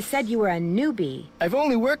mean when you said you were a newbie? I've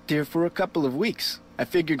only worked here for a couple of weeks. I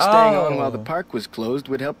figured staying on while the park was closed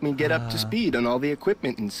would help me get up to speed on all the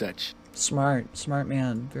equipment and such. Smart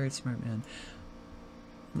man, very smart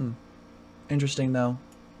man. Interesting though.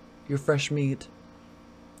 You're fresh meat.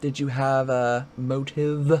 Did you have a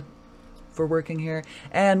motive for working here?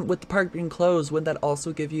 And with the park being closed, wouldn't that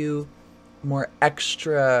also give you more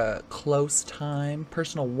extra close time,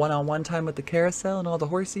 personal one-on-one time with the carousel and all the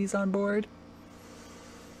horsies on board?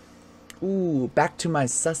 Ooh, back to my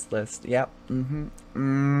sus list. Yep.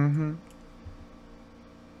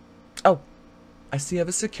 Oh, I see you have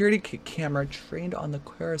a security camera trained on the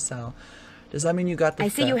carousel. Does that mean you got the I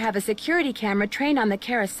see you have a security camera trained on the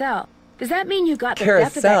carousel. Does that mean you got the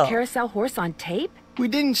theft of Carousel. that carousel horse on tape? We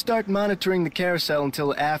didn't start monitoring the carousel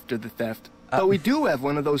until after the theft. But we do have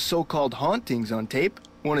one of those so-called hauntings on tape.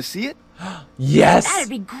 Want to see it? Yes! That'd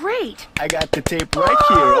be great! I got the tape right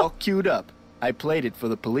here, all queued up. I played it for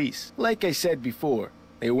the police. Like I said before,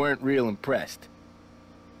 they weren't real impressed.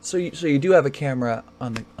 So you do have a camera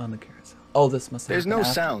on the carousel. Oh, this must have There's no happened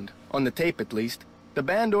after. sound, on the tape at least. The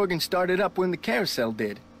band organ started up when the carousel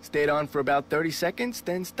did. Stayed on for about 30 seconds,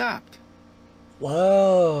 then stopped.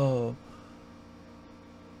 Whoa.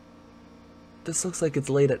 This looks like it's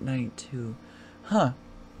late at night, too. Huh.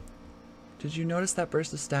 Did you notice that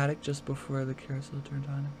burst of static just before the carousel turned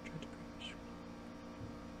on?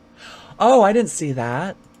 Oh, I didn't see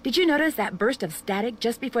that. Did you notice that burst of static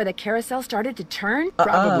just before the carousel started to turn?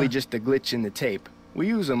 Probably just a glitch in the tape. We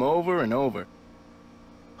use them over and over.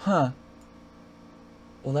 Huh.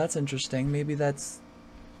 Well, that's interesting. Maybe that's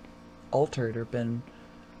altered or been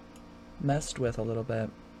messed with a little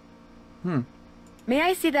bit. May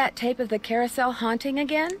I see that tape of the carousel haunting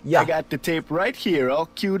again? Yeah. I got the tape right here, all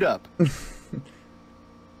queued up.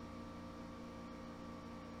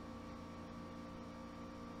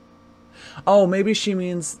 Oh, maybe she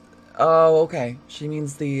means... Oh, okay. She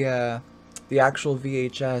means the actual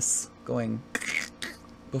VHS going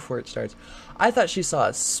before it starts. I thought she saw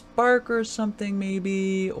a spark or something,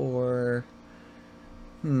 maybe, or...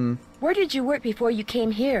 Where did you work before you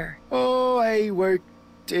came here? Oh, I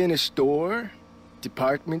worked in a store,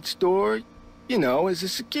 department store, you know, as a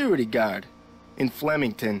security guard. In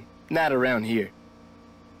Flemington, not around here.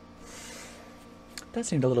 That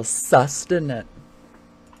seemed a little sus, didn't it?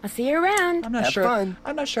 I'll see you around. I'm not Have sure. fun.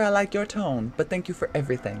 I'm not sure I like your tone, but thank you for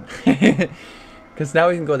everything. Because now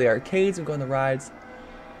we can go to the arcades and go on the rides.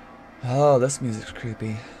 Oh, this music's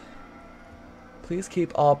creepy. Please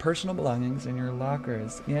keep all personal belongings in your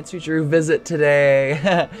lockers. Nancy Drew visit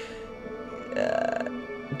today.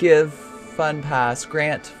 Give fun pass.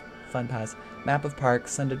 Grant fun pass. Map of park.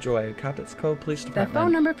 Send a joy. Captain's Cove Police Department. The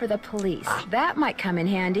phone number for the police. That might come in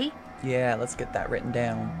handy. Yeah, let's get that written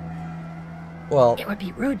down. Well, It would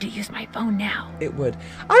be rude to use my phone now. it would.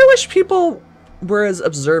 I wish people were as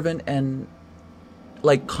observant and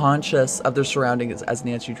like conscious of their surroundings as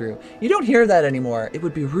Nancy Drew. You don't hear that anymore. It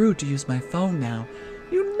would be rude to use my phone now.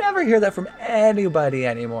 You never hear that from anybody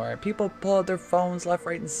anymore. People pull out their phones left,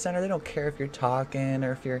 right, and center. They don't care if you're talking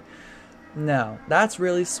or if you're... No, that's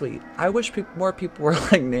really sweet. I wish more people were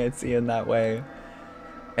like Nancy in that way.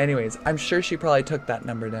 Anyways, I'm sure she probably took that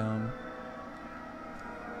number down.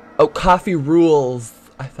 Oh, coffee rules.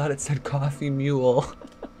 I thought it said coffee mule.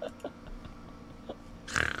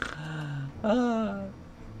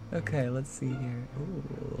 Okay, let's see here.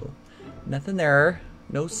 Ooh, nothing there.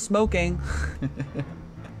 No smoking.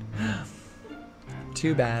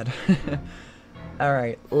 Too bad.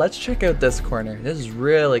 Alright, let's check out this corner. This has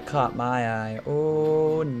really caught my eye.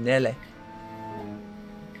 Oh, Nelly.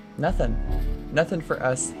 Nothing. Nothing for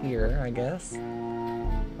us here, I guess.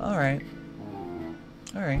 Alright.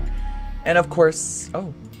 Alright. And of course...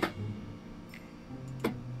 Oh.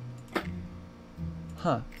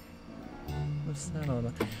 Huh. What's that all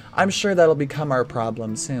about? I'm sure that'll become our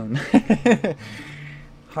problem soon.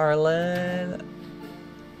 Harlan...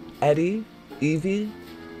 Eddie? Evie?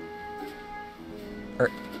 Or...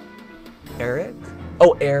 Eric?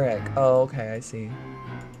 Oh, Eric. Oh, okay, I see.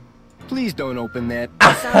 Please don't open that.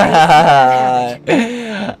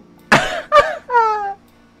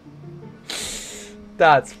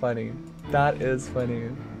 That's funny. That is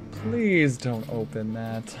funny. Please don't open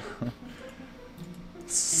that.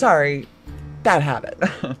 Sorry. Bad habit.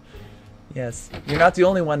 Yes. You're not the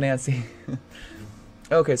only one, Nancy.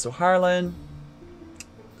 Okay, so Harlan.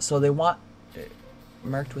 So they want it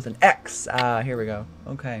marked with an X. Ah, here we go.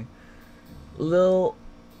 Okay. Lil...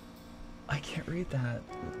 I can't read that.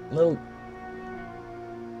 Little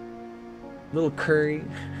curry.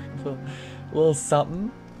 little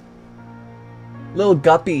something. Little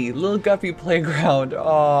Guppy playground.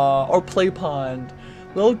 Oh, or play pond.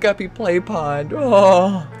 Little Guppy play pond.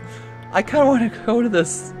 Oh, I kind of want to go to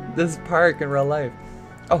this park in real life.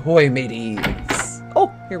 Ahoy, mateys!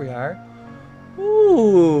 Oh, here we are.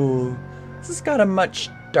 Ooh, this has got a much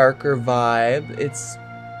darker vibe. It's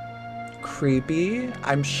creepy.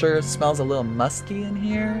 I'm sure it smells a little musky in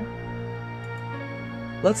here.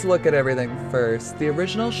 Let's look at everything first. The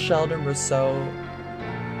original Sheldon Rousseau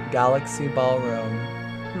Galaxy Ballroom.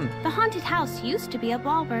 The haunted house used to be a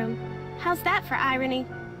ballroom. How's that for irony?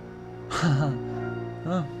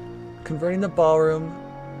 Oh. Converting the ballroom,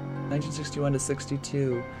 1961 to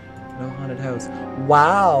 62. No haunted house.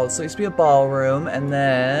 Wow, so it used to be a ballroom, and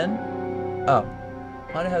then... Oh.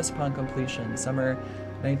 Haunted house upon completion, summer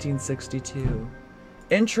 1962.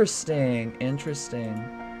 Interesting, interesting.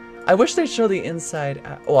 I wish they'd show the inside...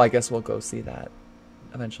 Oh, I guess we'll go see that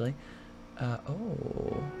eventually.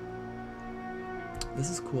 Oh. This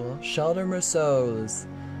is cool. Sheldon Rousseau's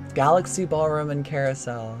Galaxy Ballroom and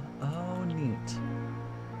Carousel. Oh, neat.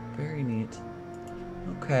 Very neat.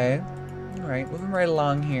 Okay. Alright, moving right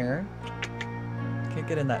along here. Can't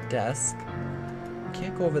get in that desk.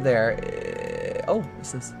 Can't go over there. Oh,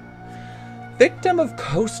 what's this? Victim of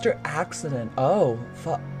coaster accident. Oh,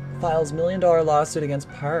 files $1 million lawsuit against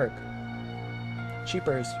Park.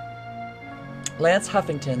 Cheapers. Lance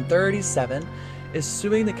Huffington, 37, is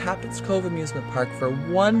suing the Captain's Cove amusement park for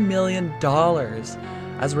 $1 million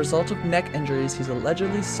as a result of neck injuries he's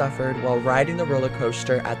allegedly suffered while riding the roller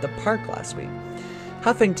coaster at the park last week.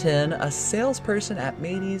 Huffington, a salesperson at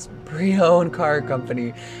Matey's pre-owned car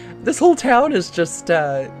company. This whole town is just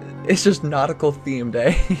nautical themed,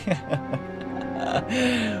 eh?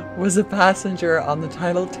 Was a passenger on the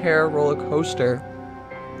Tidal Terror roller coaster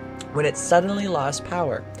when it suddenly lost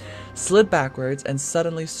power, slid backwards, and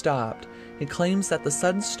suddenly stopped. He claims that the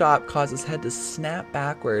sudden stop caused his head to snap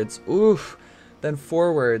backwards, oof, then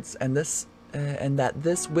forwards, and that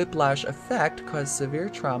this whiplash effect caused severe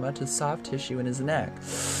trauma to soft tissue in his neck.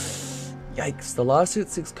 Yikes. The lawsuit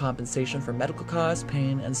seeks compensation for medical costs,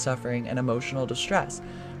 pain, and suffering, and emotional distress.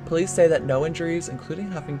 Police say that no injuries, including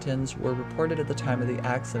Huffington's, were reported at the time of the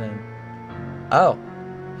accident. Oh.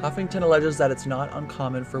 Huffington alleges that it's not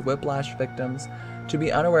uncommon for whiplash victims to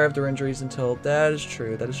be unaware of their injuries until... That is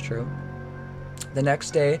true. That is true. The next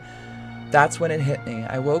day, that's when it hit me.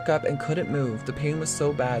 I woke up and couldn't move. The pain was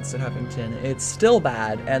so bad, said Huffington. It's still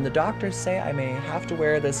bad, and the doctors say I may have to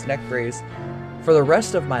wear this neck brace for the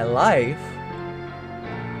rest of my life.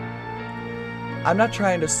 I'm not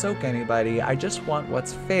trying to soak anybody, I just want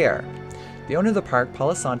what's fair. The owner of the park,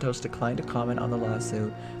 Paula Santos, declined to comment on the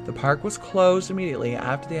lawsuit. The park was closed immediately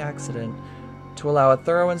after the accident to allow a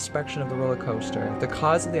thorough inspection of the roller coaster. The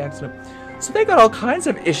cause of the accident... So they got all kinds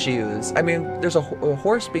of issues. I mean, there's a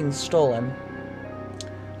horse being stolen.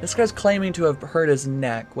 This guy's claiming to have hurt his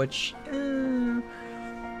neck, which...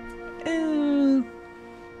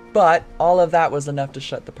 But all of that was enough to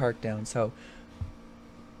shut the park down, so...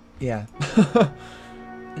 Yeah.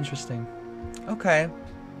 Interesting. Okay.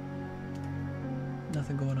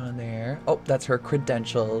 Nothing going on there. Oh, that's her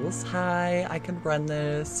credentials. Hi, I can run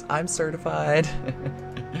this. I'm certified.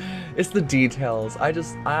 It's the details.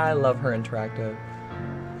 I love her interactive.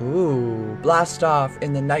 Ooh, blast off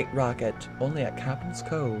in the night rocket. Only at Captain's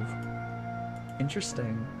Cove.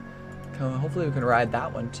 Interesting. Hopefully we can ride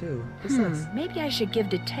that one too. Maybe I should give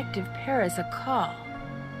Detective Paris a call.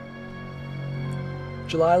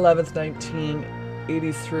 July 11th,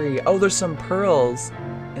 1983. Oh, there's some pearls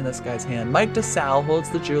in this guy's hand. Mike DeSalle holds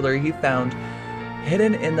the jewelry he found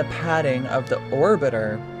hidden in the padding of the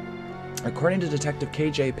orbiter. According to Detective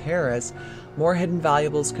KJ Paris, more hidden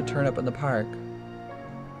valuables could turn up in the park.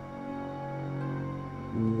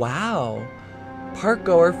 Wow. Park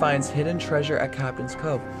goer finds hidden treasure at Captain's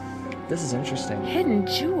Cove. This is interesting. Hidden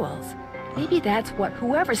jewels. Maybe that's what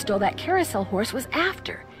whoever stole that carousel horse was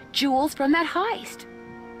after. Jewels from that heist.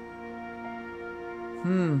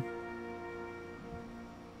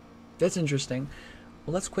 That's interesting.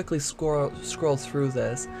 Well, let's quickly scroll through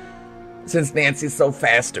this. Since Nancy's so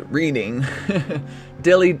fast at reading.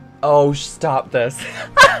 Dilly... Oh, stop this.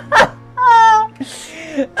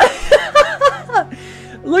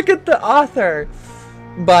 Look at the author.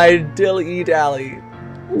 By Dilly Dally.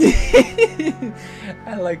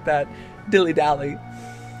 I like that. Dilly Dally.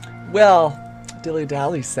 Well, Dilly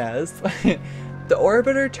Dally says... The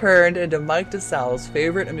orbiter turned into Mike DeSalle's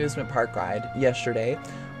favorite amusement park ride yesterday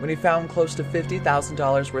when he found close to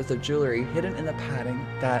 $50,000 worth of jewelry hidden in the padding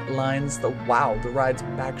that lines the ride's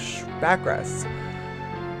backrests.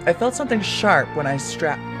 I felt something sharp when I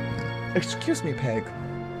strapped... Excuse me, Peg.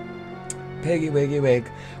 Piggy wiggy wig.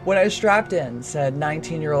 When I strapped in, said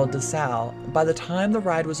 19-year-old DeSalle. By the time the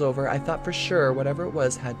ride was over, I thought for sure whatever it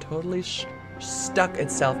was had totally stuck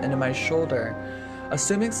itself into my shoulder.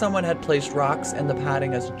 Assuming someone had placed rocks in the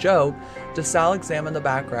padding as a joke, DeSalle examined the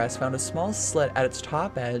backrest, found a small slit at its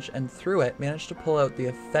top edge, and through it managed to pull out the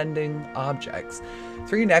offending objects.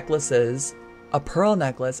 3 necklaces, a pearl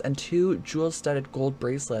necklace, and 2 jewel-studded gold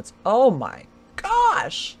bracelets. Oh my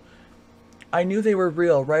gosh! I knew they were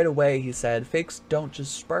real right away, he said. Fakes don't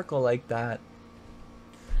just sparkle like that.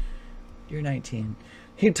 You're 19.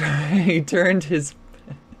 He turned his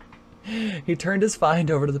find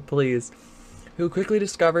over to the police, who quickly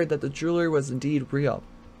discovered that the jewelry was indeed real.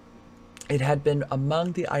 It had been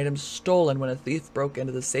among the items stolen when a thief broke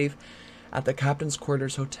into the safe at the Captain's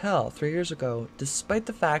Quarters Hotel 3 years ago. Despite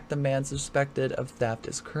the fact the man suspected of theft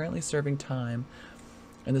is currently serving time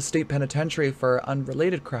in the state penitentiary for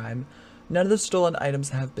unrelated crime, none of the stolen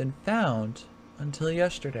items have been found until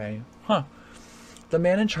yesterday. The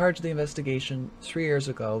man in charge of the investigation 3 years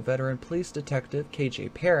ago, veteran police detective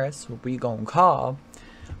KJ Paris, who we gon' call,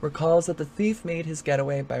 recalls that the thief made his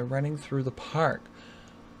getaway by running through the park.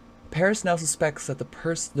 Paris now suspects that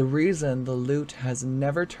the reason the loot has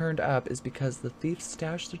never turned up is because the thief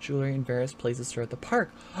stashed the jewelry in various places throughout the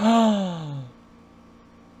park. Are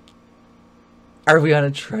we on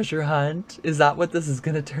a treasure hunt? Is that what this is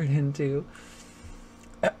going to turn into?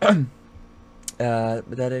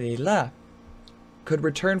 Could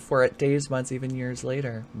return for it days, months, even years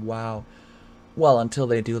later. Wow. Well, until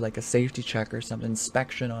they do like a safety check or some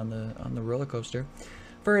inspection on the roller coaster.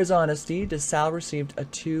 For his honesty, DeSalle received a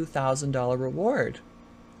 $2,000 reward.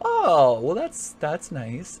 Oh, well that's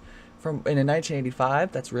nice. In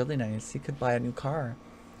 1985, that's really nice. He could buy a new car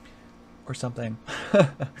or something.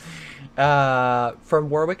 From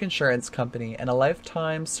Warwick Insurance Company and a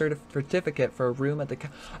lifetime certificate for a room at the...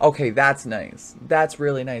 Okay, that's nice. That's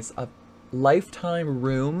really nice. A lifetime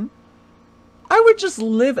room. I would just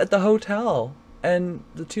live at the hotel. And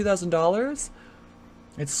the $2,000,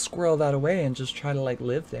 I'd squirrel that away and just try to like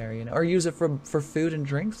live there, you know, or use it for food and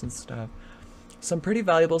drinks and stuff. Some pretty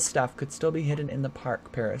valuable stuff could still be hidden in the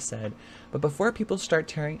park, Paris said. But before people start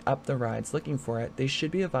tearing up the rides looking for it, they should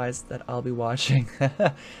be advised that I'll be watching.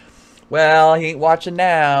 Well, he ain't watching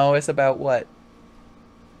now. It's about, what,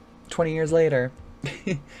 20 years later.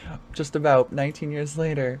 Just about 19 years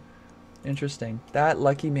later. Interesting. That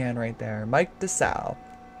lucky man right there. Mike DeSalle.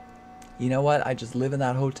 You know what? I just live in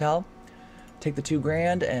that hotel, take the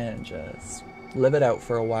 $2,000 and just Live it out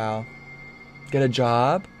for a while. Get a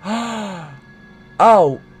job.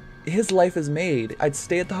 Oh, his life is made. I'd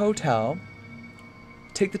stay at the hotel.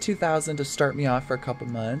 Take the $2,000 to start me off for a couple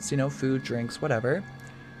months. You know, food, drinks, whatever.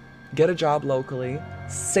 Get a job locally.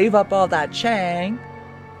 Save up all that chang.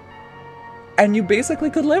 And you basically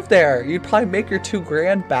could live there. You'd probably make your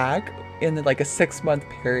 $2,000 back in like a 6-month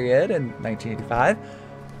period in 1985.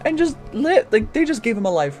 And just live. Like, they just gave him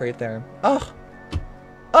a life right there. Oh.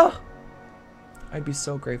 Oh. I'd be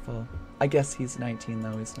so grateful. I guess he's 19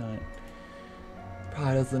 though. He's not.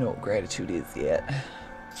 Probably doesn't know what gratitude is yet.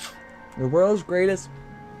 The world's greatest...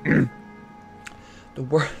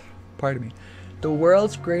 Pardon me. The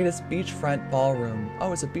world's greatest beachfront ballroom.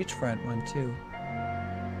 Oh, it's a beachfront one too.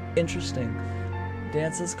 Interesting.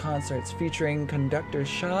 Dances, concerts featuring conductor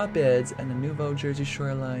Shaw Bids and the Nouveau Jersey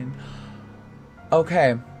Shoreline.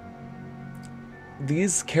 Okay.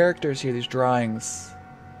 These characters here, these drawings.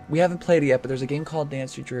 We haven't played it yet, but there's a game called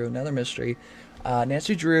Nancy Drew, another mystery.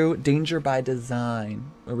 Nancy Drew, Danger by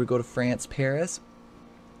Design, where we go to France, Paris,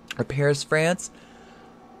 or Paris, France,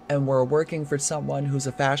 and we're working for someone who's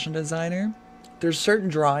a fashion designer. There's certain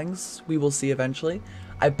drawings we will see eventually.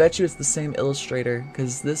 I bet you it's the same illustrator,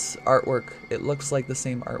 because this artwork, it looks like the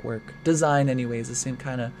same artwork. Design anyways, the same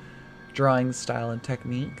kind of drawing style and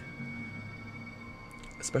technique.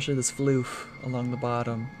 Especially this floof along the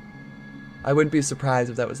bottom. I wouldn't be surprised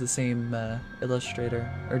if that was the same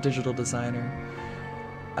illustrator or digital designer.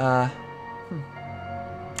 I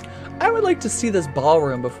would like to see this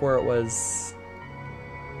ballroom before it was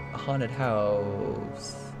a haunted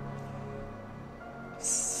house.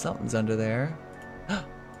 Something's under there.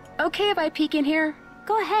 Okay if I peek in here?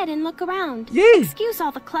 Go ahead and look around. Yay! Excuse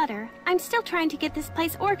all the clutter. I'm still trying to get this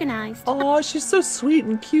place organized. Oh, she's so sweet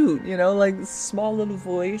and cute, you know, like small little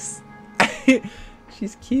voice.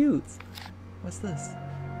 She's cute. What's this?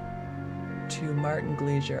 To Martin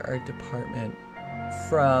Glazier Art Department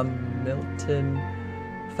from Milton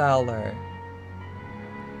Fowler.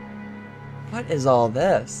 What is all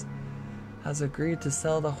this? Has agreed to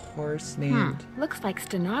sell the horse named... Looks like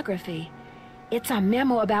stenography. It's a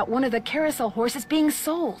memo about one of the carousel horses being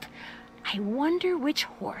sold. I wonder which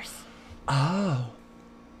horse. Oh.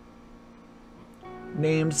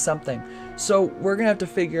 Named something. So we're gonna have to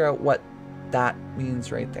figure out what that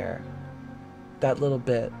means right there. That little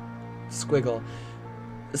bit. Squiggle.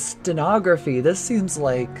 Stenography. This seems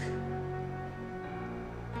like...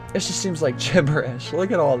 It just seems like gibberish.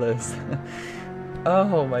 Look at all this.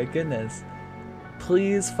 Oh my goodness.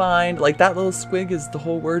 Please find... Like that little squig is the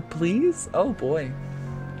whole word please? Oh boy.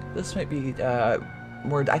 This might be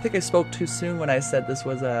more... I think I spoke too soon when I said this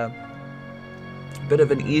was a bit of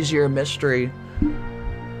an easier mystery.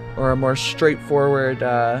 Or a more straightforward,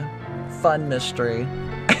 fun mystery.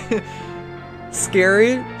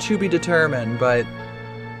 Scary to be determined, but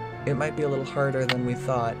it might be a little harder than we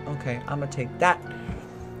thought. Okay, I'm gonna take that.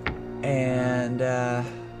 And,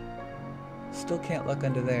 still can't look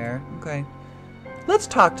under there. Okay. Let's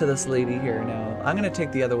talk to this lady here now. I'm gonna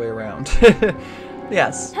take the other way around.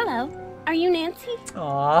 Yes. Hello. Are you Nancy?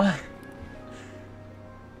 Aww.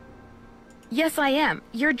 Yes, I am.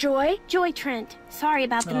 You're Joy? Joy Trent. Sorry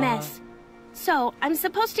about the mess. So, I'm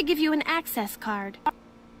supposed to give you an access card.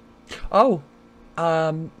 Oh.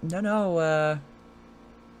 No,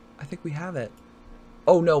 I think we have it.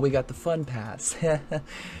 Oh no, we got the fun pass.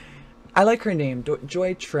 I like her name,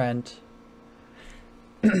 Joy Trent.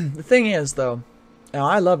 The thing is, though, now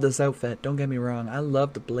I love this outfit, don't get me wrong. I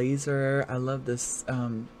love the blazer, I love this,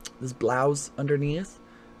 this blouse underneath.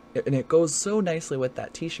 And it goes so nicely with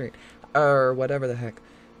that t-shirt, or whatever the heck.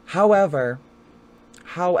 However,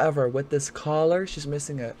 with this collar, she's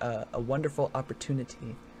missing a wonderful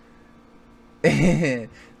opportunity.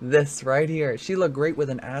 This right here. She looked great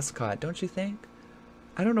with an ascot, don't you think?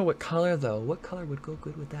 I don't know what color though. What color would go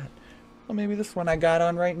good with that? Well, maybe this one I got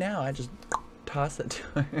on right now. I just toss it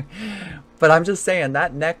to her. But I'm just saying,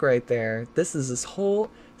 that neck right there, this is this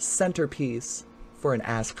whole centerpiece for an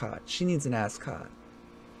ascot. She needs an ascot.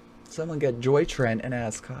 Someone get Joy Trent an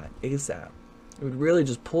ascot ASAP. It would really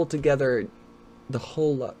just pull together the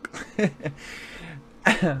whole look.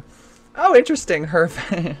 Oh, interesting. Her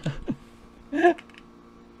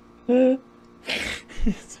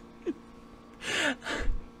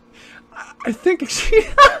I think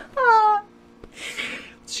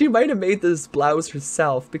she might have made this blouse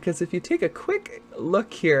herself, because if you take a quick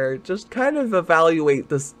look here, just kind of evaluate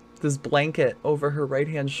this blanket over her right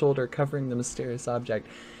hand shoulder covering the mysterious object.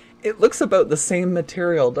 It looks about the same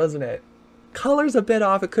material, doesn't it? Color's a bit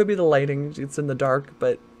off. It could be the lighting. It's in the dark,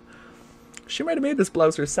 but she might have made this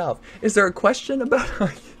blouse herself. Is there a question about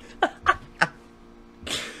her?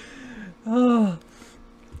 Oh,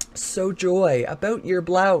 so Joy, about your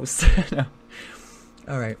blouse. No.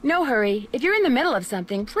 All right. No hurry. If you're in the middle of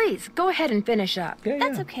something, please go ahead and finish up. Yeah,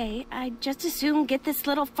 That's okay. I'd just as soon get this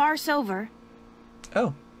little farce over.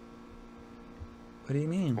 Oh. What do you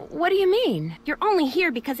mean? What do you mean? You're only here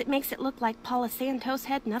because it makes it look like Paula Santos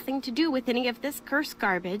had nothing to do with any of this curse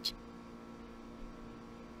garbage.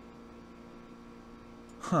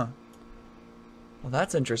 Huh. Well,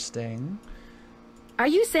 that's interesting. Are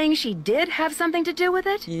you saying she did have something to do with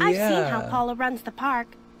it? Yeah. I've seen how Paula runs the park.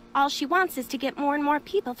 All she wants is to get more and more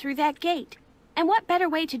people through that gate. And what better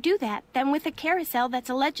way to do that than with a carousel that's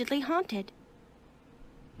allegedly haunted?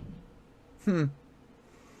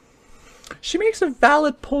 She makes a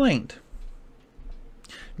valid point.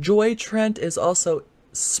 Joy Trent is also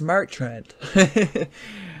Smart Trent.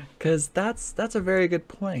 Because that's a very good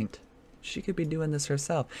point. She could be doing this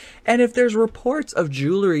herself. And if there's reports of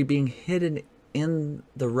jewelry being hidden in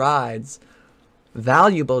the rides,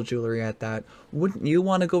 valuable jewelry at that, wouldn't you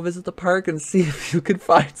want to go visit the park and see if you could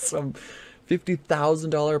find some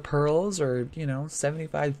 $50,000 pearls or, you know,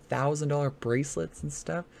 $75,000 bracelets and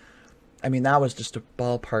stuff? I mean, that was just a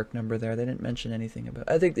ballpark number there. They didn't mention anything about.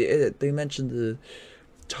 I think they mentioned the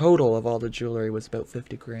total of all the jewelry was about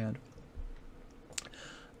 50 grand.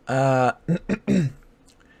 But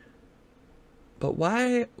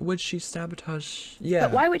why would she sabotage? Yeah.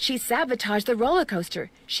 But why would she sabotage the roller coaster?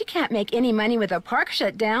 She can't make any money with the park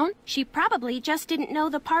shut down. She probably just didn't know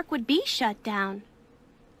the park would be shut down.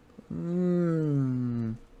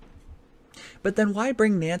 But then why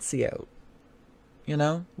bring Nancy out? You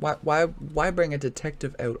know, why bring a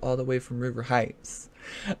detective out all the way from River Heights?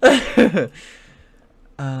 Is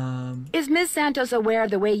Ms. Santos aware of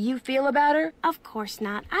the way you feel about her? Of course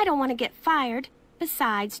not. I don't want to get fired.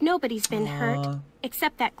 Besides, nobody's been hurt,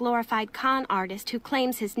 except that glorified con artist who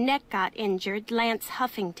claims his neck got injured, Lance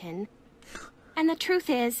Huffington. And the truth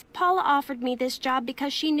is, Paula offered me this job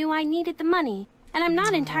because she knew I needed the money, and I'm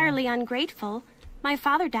not entirely ungrateful. My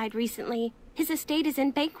father died recently. His estate is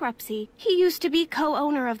in bankruptcy. He used to be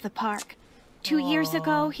co-owner of the park. 2 years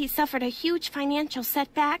ago, he suffered a huge financial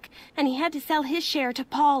setback, and he had to sell his share to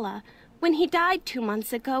Paula. When he died 2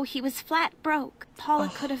 months ago, he was flat broke.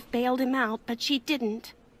 Paula could have bailed him out, but she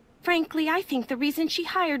didn't. Frankly, I think the reason she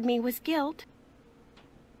hired me was guilt.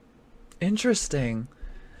 Interesting.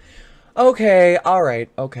 Okay, alright,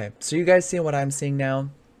 okay. So you guys seeing what I'm seeing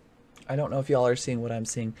now? I don't know if y'all are seeing what I'm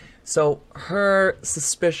seeing. So her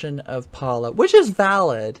suspicion of Paula, which is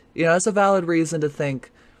valid. You know, it's a valid reason to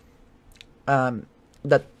think that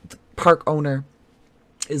the park owner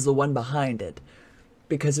is the one behind it.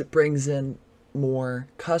 Because it brings in more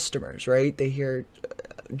customers, right? They hear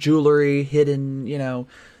jewelry, hidden, you know,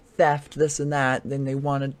 theft, this and that. Then they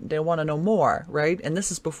want to know more, right? And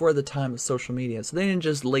this is before the time of social media, so they didn't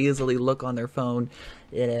just lazily look on their phone,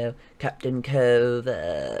 you know, Captain Cove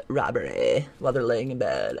robbery while they're laying in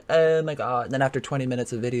bed. Oh my god! And then after 20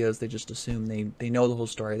 minutes of videos, they just assume they know the whole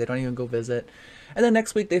story. They don't even go visit. And then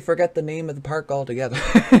next week they forget the name of the park altogether.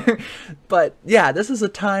 But yeah, this is a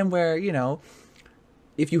time where, you know,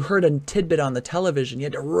 if you heard a tidbit on the television, you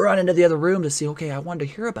had to run into the other room to see, okay, I wanted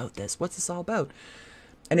to hear about this. What's this all about?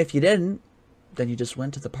 And if you didn't, then you just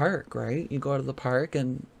went to the park, right? You go to the park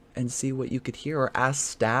and see what you could hear, or ask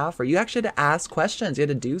staff, or you actually had to ask questions. You had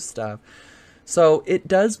to do stuff. So it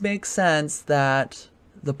does make sense that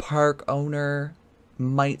the park owner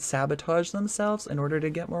might sabotage themselves in order to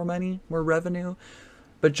get more money, more revenue.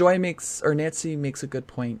 But Nancy makes a good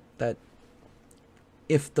point that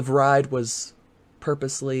if the ride was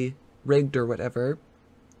purposely rigged or whatever,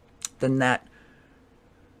 then that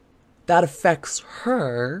affects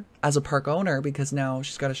her as a park owner, because now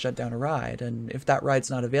she's got to shut down a ride. And if that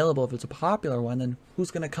ride's not available, if it's a popular one, then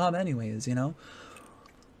who's going to come anyways, you know?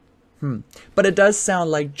 But it does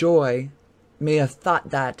sound like Joy may have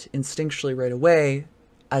thought that instinctually right away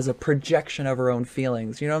as a projection of her own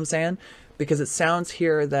feelings. You know what I'm saying? Because it sounds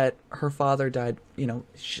here that her father died, you know,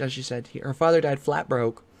 as she said, her father died flat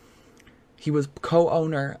broke. He was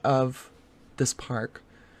co-owner of this park.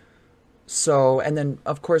 So, and then,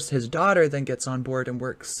 of course, his daughter then gets on board and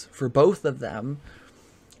works for both of them.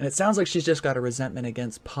 And it sounds like she's just got a resentment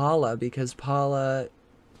against Paula, because Paula,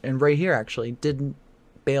 and right here actually, didn't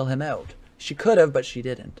bail him out. She could have, but she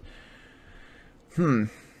didn't. Yeah,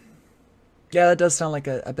 that does sound like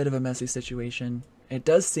a bit of a messy situation. It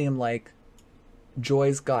does seem like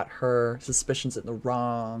Joy's got her suspicions in the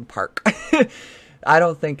wrong park. I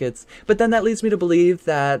don't think it's... But then that leads me to believe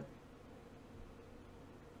that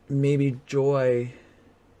maybe Joy...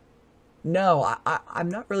 No, I'm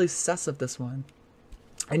not really sus of this one.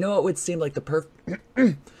 I know it would seem like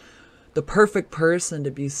the the perfect person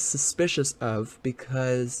to be suspicious of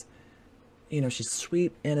because, you know, she's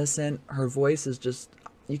sweet, innocent. Her voice is just,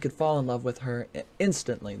 you could fall in love with her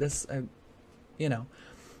instantly. This, you know,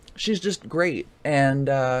 she's just great. And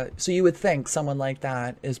so you would think someone like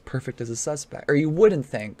that is perfect as a suspect. Or you wouldn't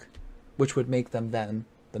think, which would make them then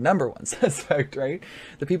the number one suspect, right?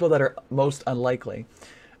 The people that are most unlikely.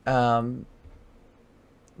 But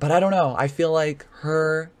I don't know. I feel like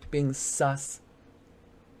her being sus.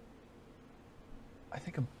 I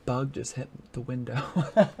think a bug just hit the window.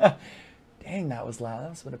 Dang, that was loud. That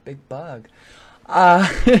was what a big bug.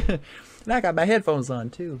 And I got my headphones on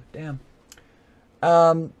too. Damn.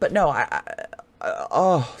 But no,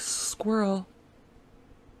 oh, squirrel.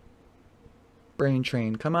 Brain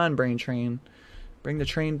train. Come on, brain train. Bring the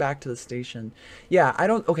train back to the station. Yeah,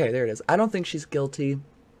 okay, there it is. I don't think she's guilty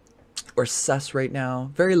or sus right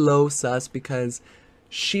now. Very low sus because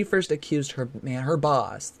she first accused her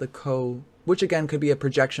boss, which again could be a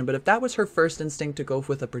projection, but if that was her first instinct to go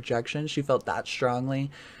with a projection, she felt that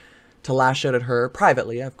strongly to lash out at her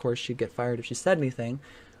privately. Of course, she'd get fired if she said anything.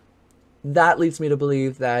 That leads me to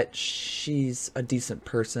believe that she's a decent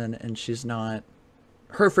person and she's not.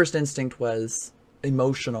 Her first instinct was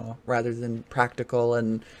emotional rather than practical,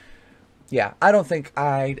 and yeah, I don't think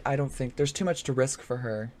there's too much to risk for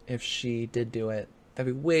her if she did do it.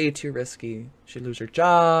 That'd be way too risky. She'd lose her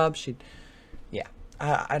job. Yeah,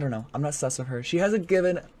 I don't know. I'm not sus of her. She hasn't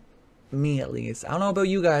given me, at least. I don't know about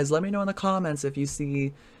you guys. Let me know in the comments if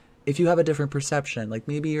you have a different perception. Like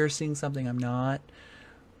maybe you're seeing something I'm not.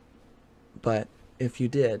 But if you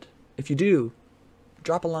do,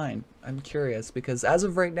 drop a line. I'm curious because as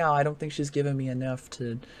of right now, I don't think she's given me enough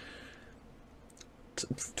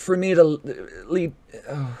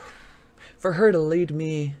for her to lead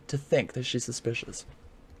me to think that she's suspicious.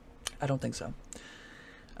 I don't think so.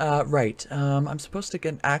 Right. I'm supposed to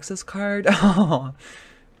get an access card. Oh,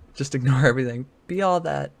 just ignore everything. Be all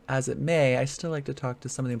that as it may, I still like to talk to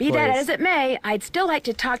some of the employees. Be that as it may, I'd still like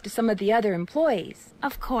to talk to some of the other employees.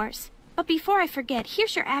 Of course. But before I forget,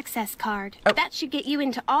 here's your access card. Oh. That should get you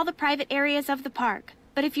into all the private areas of the park.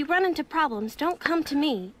 But if you run into problems, don't come to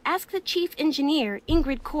me. Ask the chief engineer,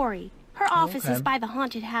 Ingrid Corey. Her office is by the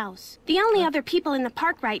haunted house. The only other people in the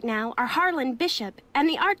park right now are Harlan Bishop and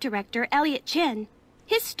the art director, Elliot Chin.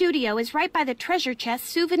 His studio is right by the treasure chest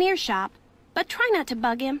souvenir shop. But try not to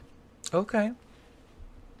bug him. Okay.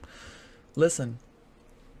 Listen.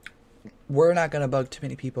 We're not going to bug too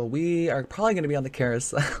many people. We are probably going to be on the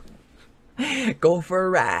carousel. Going for a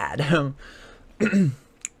ride.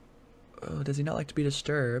 Oh, does he not like to be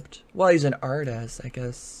disturbed? Well, he's an artist, I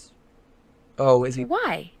guess. Oh, is he?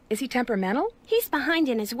 Why? Is he temperamental? He's behind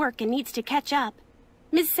in his work and needs to catch up.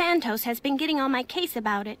 Ms. Santos has been getting on my case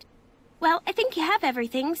about it. Well, I think you have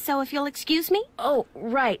everything, so if you'll excuse me. Oh,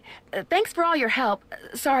 right. Thanks for all your help.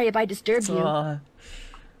 Sorry if I disturbed you.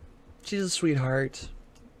 She's a sweetheart.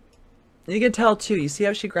 You can tell, too. You see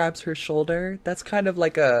how she grabs her shoulder? That's kind of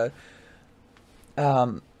like a...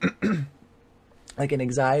 like an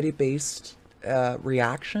anxiety-based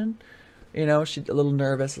reaction. You know, she's a little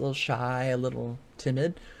nervous, a little shy, a little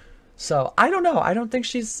timid. So, I don't know. I don't think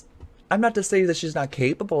she's... I'm not to say that she's not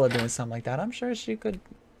capable of doing something like that. I'm sure she could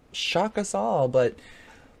shock us all, but...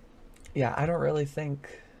 Yeah, I don't really think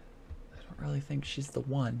she's the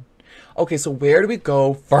one. Okay, so where do we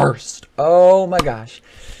go first? Oh my gosh.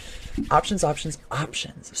 Options, options,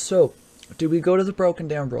 options. So, do we go to the broken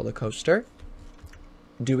down roller coaster?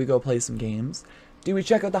 Do we go play some games? Do we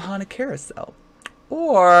check out the haunted carousel?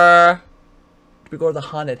 Or do we go to the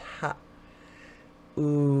haunted house?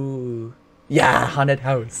 Ooh. Yeah, haunted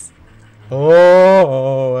house.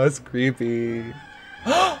 Oh, that's creepy.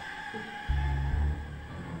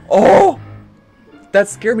 Oh! That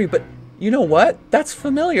scared me, but you know what? That's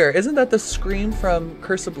familiar. Isn't that the scream from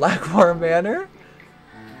Curse of Blackmore Manor?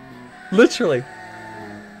 Literally.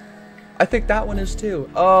 I think that one is too.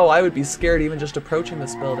 Oh, I would be scared even just approaching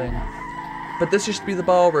this building. But this used to be the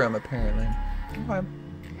ballroom, apparently. Okay.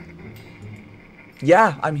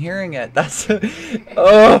 Yeah, I'm hearing it. That's...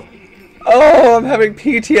 Oh! Oh, I'm having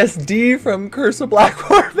PTSD from Curse of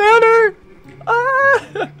Blackmore Manor!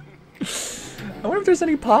 Ah! I wonder if there's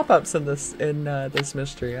any pop-ups in this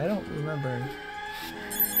mystery. I don't remember.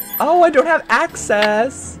 Oh, I don't have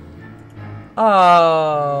access!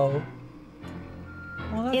 Oh...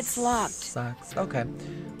 Well, that it's locked. Sucks. Okay.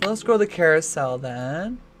 Well, let's go to the carousel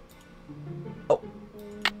then. Oh.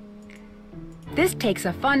 This takes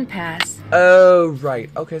a fun pass. Oh, right.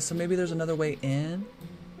 Okay, so maybe there's another way in.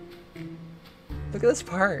 Look at this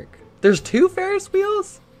park. There's 2 Ferris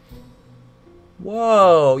wheels?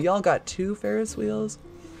 Whoa, y'all got 2 Ferris wheels?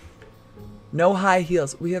 No high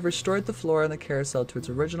heels. We have restored the floor on the carousel to its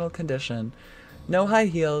original condition. No high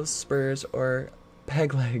heels, spurs, or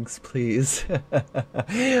peg legs, please.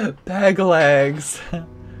 Peg legs.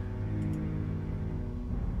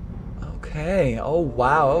 Okay. Oh,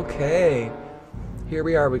 wow. Okay. Here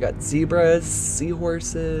we are. We got zebras,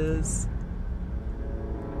 seahorses.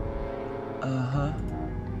 Uh-huh.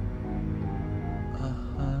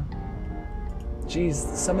 Uh-huh. Jeez,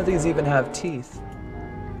 some of these even have teeth.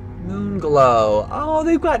 Moonglow. Oh,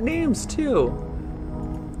 they've got names too.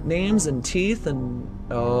 Names and teeth and...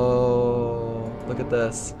 Oh, look at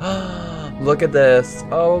this. Look at this.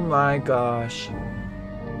 Oh my gosh.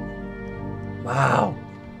 Wow.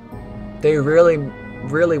 They really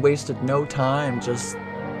wasted no time just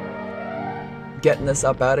getting this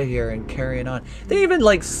up out of here and carrying on. They didn't even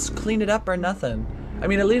like clean it up or nothing. I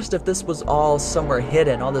mean, at least if this was all somewhere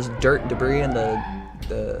hidden, all this dirt, debris, and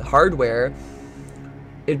the hardware,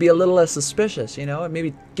 it'd be a little less suspicious, you know? And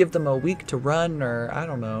maybe give them a week to run, or I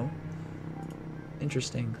don't know.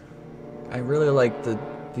 Interesting. I really like the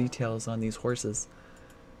details on these horses.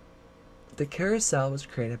 The carousel was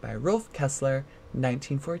created by Rolf Kessler,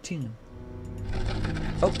 1914.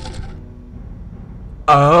 Oh.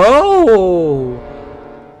 Oh!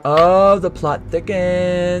 Oh, the plot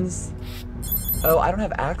thickens. Oh, I don't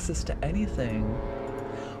have access to anything.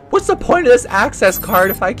 What's the point of this access card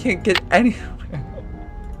if I can't get anywhere?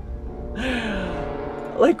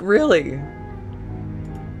 Like, really?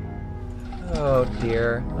 Oh,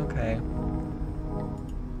 dear. Okay.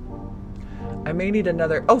 I may need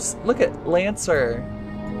another... Oh, look at Lancer.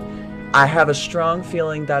 I have a strong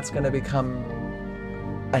feeling that's going to become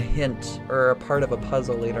a hint or a part of a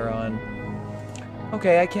puzzle later on.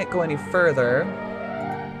 Okay, I can't go any further.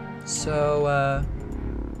 So,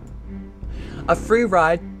 a free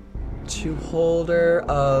ride to holder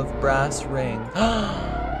of brass ring.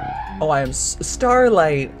 Oh, I am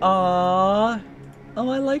Starlight. Aww. Oh,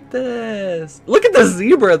 I like this. Look at the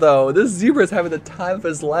zebra, though. This zebra is having the time of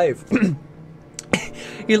his life.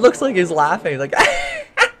 He looks like he's laughing. Like,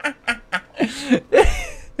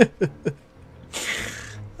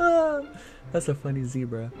 that's a funny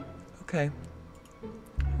zebra. Okay.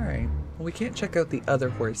 Alright. Well, we can't check out the other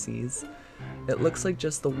horsies. It looks like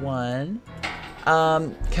just the one.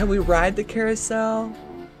 Can we ride the carousel?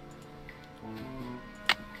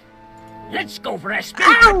 Let's go for a spin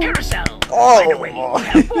on the carousel. Oh. By the way, you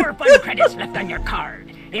have 4 fun credits left on your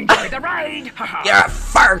card. Enjoy the ride. There are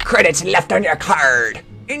 4 credits left on your card.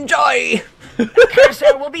 Enjoy. The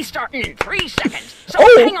carousel will be starting in 3 seconds, so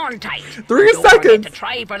hang on tight. 3 Don't seconds. forget to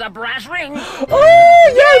try for the brass ring.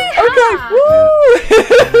 Oh, yes. Okay.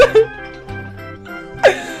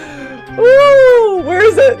 Woo. Woo. Where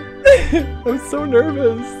is it? I'm so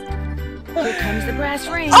nervous. Here comes the brass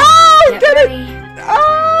ring. Oh, Get ready. it.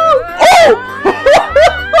 Oh. Oh.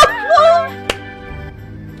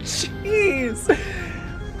 Jeez.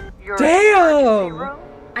 Damn.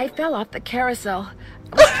 I fell off the carousel.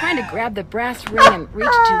 I was trying to grab the brass ring and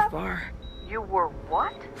reached too far. You were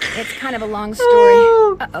what? It's kind of a long story.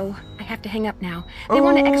 Uh-oh, I have to hang up now. They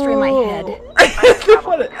want to x-ray my head. They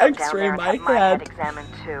want to x-ray my head.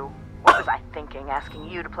 Examined too. What was I thinking, asking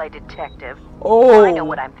you to play detective? Oh. I know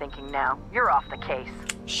what I'm thinking now. You're off the case.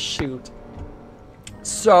 Shoot.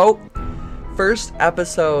 So, first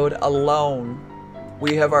episode alone,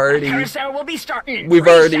 we have already... The carousel will be starting in we've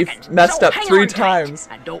 3 already seconds, messed so up hang 3 on tight. times.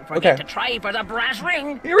 And don't forget to try for the brass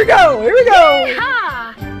ring. Here we go! Here we go!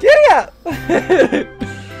 Ha! Yeah!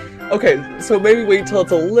 Okay, so maybe wait till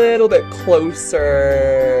it's a little bit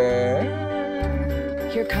closer.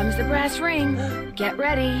 Here comes the brass ring. Get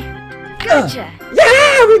ready. Gotcha!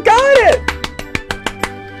 Yeah! We got it!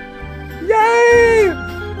 Yay!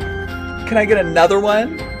 Can I get another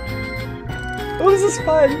one? Oh, this is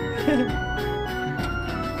fun.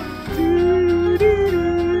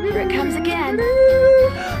 Here it comes again.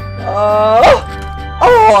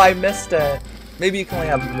 Oh, I missed it. Maybe you can only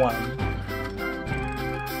have one.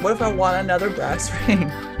 What if I want another brass ring?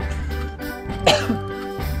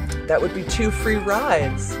 That would be 2 free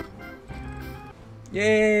rides.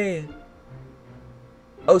 Yay.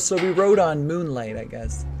 Oh, so we rode on Moonlight, I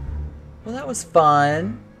guess. Well, that was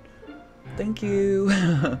fun. Thank you.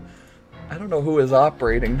 I don't know who is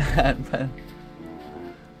operating that, but...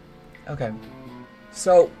 Okay.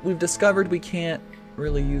 So, we've discovered we can't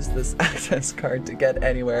really use this access card to get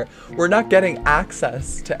anywhere. We're not getting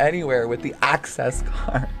access to anywhere with the access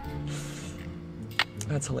card.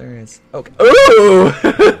 That's hilarious. Okay. Ooh!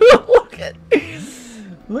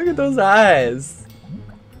 Look at those eyes.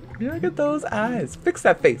 Look at those eyes. Fix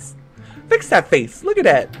that face. Fix that face. Look at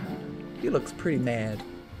that. He looks pretty mad.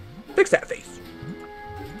 Fix that face.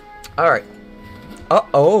 Alright.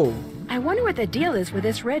 Uh-oh. I wonder what the deal is with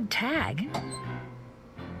this red tag.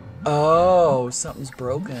 Oh, something's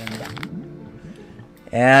broken.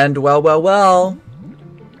 And well.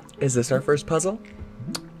 Is this our first puzzle?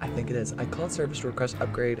 I think it is. I called service to request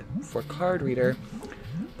upgrade for card reader.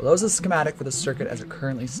 Below is a schematic for the circuit as it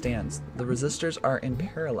currently stands. The resistors are in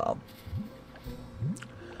parallel.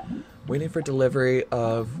 Waiting for delivery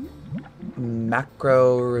of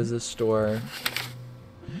macro resistor.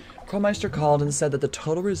 Krollmeister called and said that the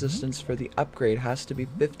total resistance for the upgrade has to be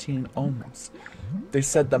 15 ohms. They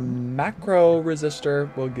said the macro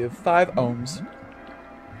resistor will give 5 ohms.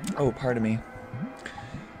 Oh, pardon me.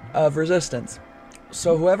 Of resistance.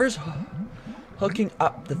 So whoever's hooking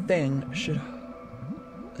up the thing should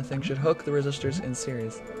hook the resistors in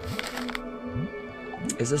series.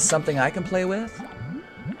 Is this something I can play with?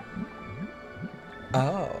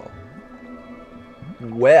 Oh.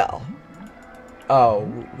 Well. Oh,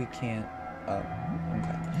 we can't. Oh,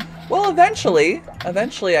 okay. Well, eventually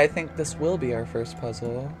I think this will be our first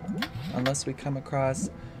puzzle. Unless we come across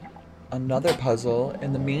another puzzle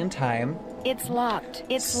in the meantime. It's locked.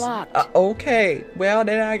 It's locked. Okay. Well,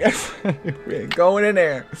 then I guess we ain't going in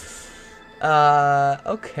there.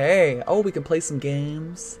 Okay. Oh, we can play some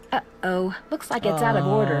games. Uh-oh. Looks like it's out of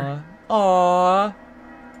order. Aww.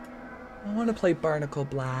 I want to play Barnacle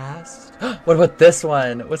Blast. What about this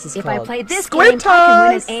one? What's this if called? If I play this Squid game,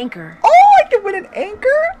 Toss! I can win an anchor. Oh, I can win an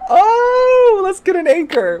anchor? Oh, let's get an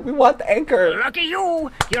anchor. We want the anchor. Lucky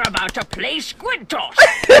you! You're about to play Squid Toss.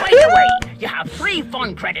 By the way, you have 3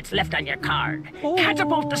 fun credits left on your card.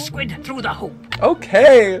 Catapult the squid through the hoop.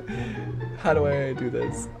 Okay. How do I do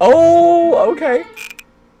this? Oh, okay.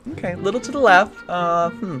 Okay, little to the left.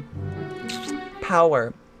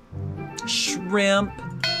 Power. Shrimp.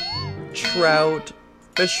 Trout.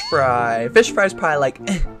 Fish fry. Fish fry's probably like,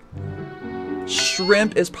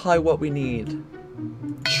 Shrimp is probably what we need.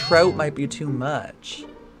 Trout might be too much.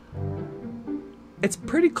 It's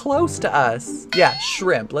pretty close to us. Yeah,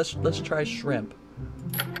 shrimp. Let's try shrimp.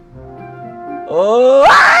 Oh,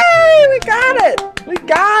 hey, we got it! We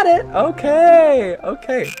got it! Okay,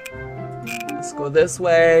 okay. Let's go this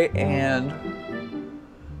way and...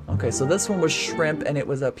 Okay, so this one was shrimp and it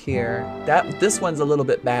was up here. This one's a little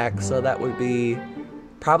bit back, so that would be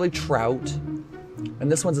probably trout.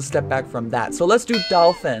 And this one's a step back from that. So let's do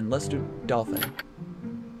dolphin. Let's do dolphin.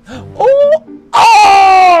 Oh!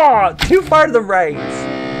 Oh! Too far to the right.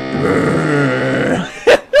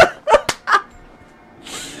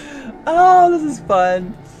 Oh, this is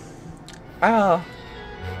fun.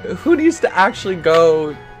 Who needs to actually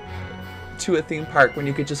go to a theme park when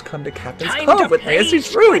you could just come to Captain's Cove with Nancy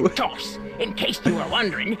Drew? Toss. In case you were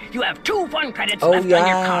wondering, you have 2 fun credits left on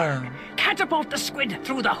your card. Catapult the squid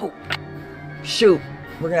through the hoop. Shoot.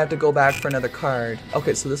 We're gonna have to go back for another card.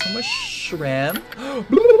 Okay, so this one was shrimp.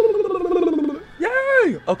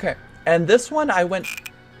 Yay! Okay, and this one I went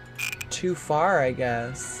too far, I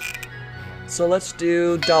guess. So let's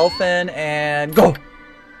do dolphin and go!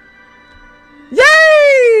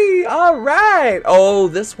 Yay! All right. Oh,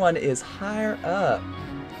 this one is higher up.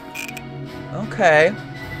 Okay.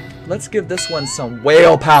 Let's give this one some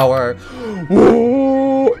whale power.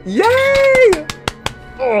 Whoa! Yay!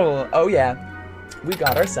 Oh yeah. We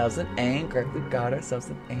got ourselves an anchor. We got ourselves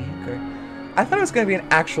an anchor. I thought it was going to be an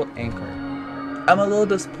actual anchor. I'm a little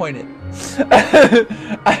disappointed.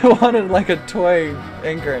 I wanted like a toy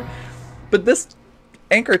anchor. But this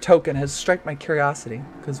anchor token has struck my curiosity.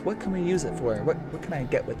 Because what can we use it for? What can I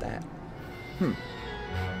get with that?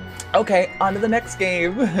 Okay, on to the next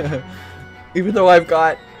game. Even though I've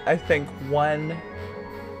got, I think, one...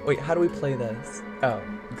 Wait, how do we play this? Oh,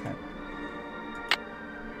 okay.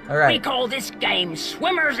 Alright. We call this game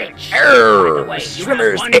Swimmer's Itch. Arr, By the way, you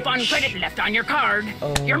have 1 fun credit left on your card.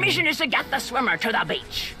 Your mission is to get the swimmer to the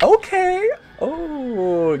beach. Okay.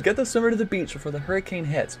 Oh, get the swimmer to the beach before the hurricane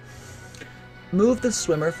hits. Move the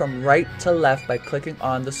swimmer from right to left by clicking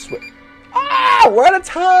on the swim. Ah, we're out of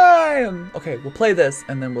time. Okay, we'll play this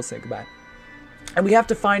and then we'll say goodbye. And we have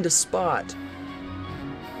to find a spot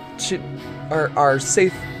to our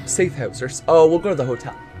safe house. Oh, we'll go to the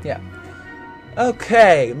hotel. Yeah.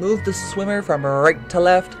 Okay, move the swimmer from right to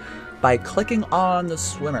left by clicking on the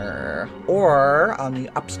swimmer or on the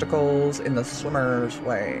obstacles in the swimmer's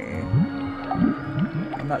way.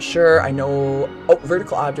 I'm not sure. I know. Oh,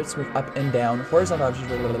 vertical objects move up and down. Horizontal objects.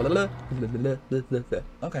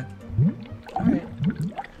 Okay. Alright.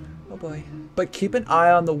 Oh boy. But keep an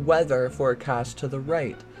eye on the weather forecast to the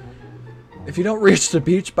right. If you don't reach the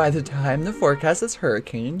beach by the time the forecast says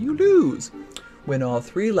hurricane, you lose. Win all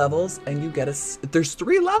 3 levels and you get there's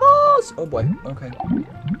 3 levels? Oh boy. Okay.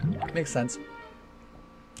 Makes sense.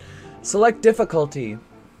 Select difficulty.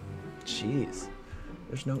 Jeez.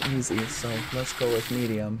 There's no easy, so let's go with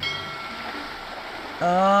medium.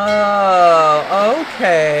 Oh,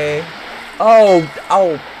 okay.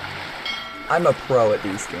 Oh. I'm a pro at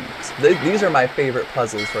these games. These are my favorite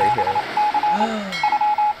puzzles right here.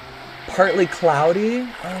 Partly cloudy?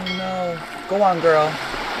 Oh no. Go on, girl.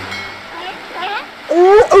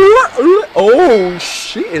 Oh,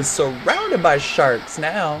 she is surrounded by sharks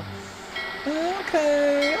now.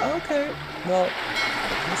 Okay. Well,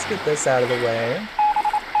 let's get this out of the way.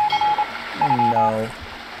 Oh no.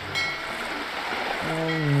 Oh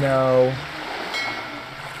no.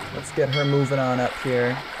 Let's get her moving on up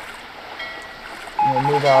here. We'll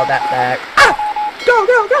move all that back. Ah! Go!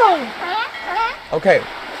 Okay.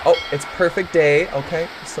 Oh, it's perfect day. Okay,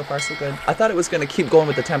 so far so good. I thought it was going to keep going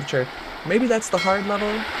with the temperature. Maybe that's the hard level?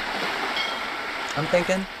 I'm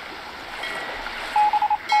thinking.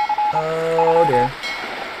 Oh dear.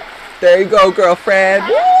 There you go, girlfriend.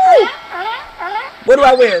 Woo! What do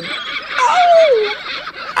I win?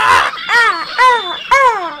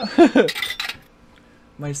 Oh!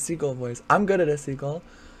 My seagull voice. I'm good at a seagull.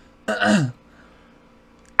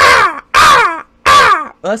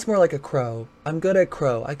 Well, that's more like a crow. I'm good at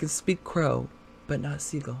crow. I can speak crow, but not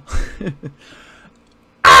seagull.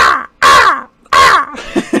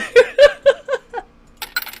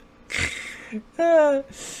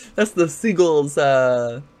 That's the seagull's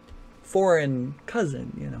foreign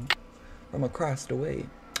cousin, you know, from across the way.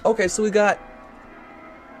 Okay, so we got...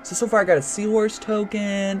 So far I got a seahorse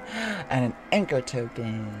token and an anchor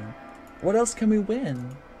token. What else can we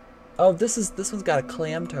win? Oh, this one's got a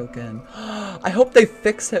clam token. I hope they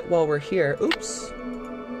fix it while we're here. Oops.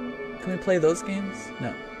 Can we play those games?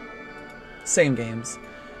 No. Same games.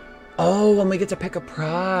 Oh, and we get to pick a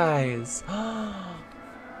prize.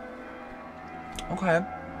 Okay.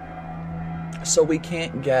 So we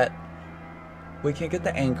can't get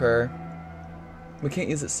the anchor. We can't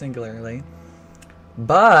use it singularly.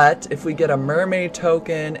 But if we get a mermaid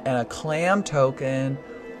token and a clam token,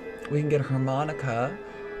 we can get a harmonica.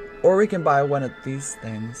 Or we can buy one of these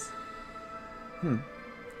things.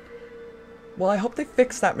 Well, I hope they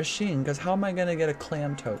fix that machine, because how am I going to get a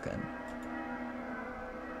clam token?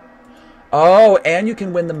 Oh, and you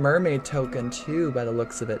can win the mermaid token, too, by the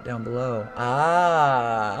looks of it down below.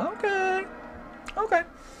 Ah, okay. Okay.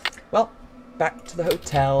 Well, back to the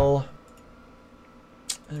hotel.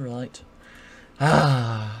 Alright.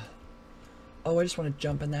 Ah. Oh, I just want to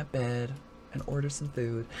jump in that bed and order some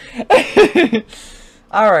food.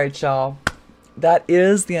 Alright, y'all. That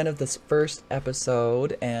is the end of this first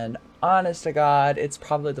episode, and honest to God, it's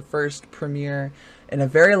probably the first premiere in a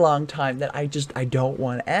very long time that I don't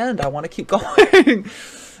want to end. I want to keep going.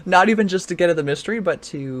 Not even just to get at the mystery, but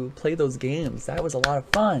to play those games. That was a lot of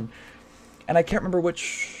fun. And I can't remember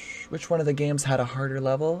which one of the games had a harder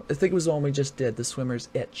level. I think it was the one we just did, the Swimmer's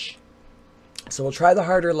Itch. So we'll try the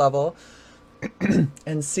harder level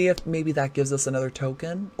and see if maybe that gives us another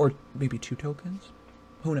token, or maybe 2 tokens.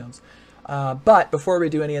 Who knows? But before we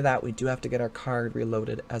do any of that, we do have to get our card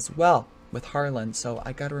reloaded as well with Harlan. So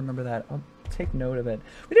I got to remember that. I'll take note of it.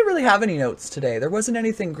 We didn't really have any notes today. There wasn't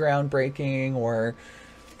anything groundbreaking or,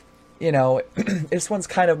 you know, this one's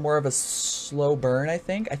kind of more of a slow burn, I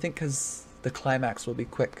think. I think because the climax will be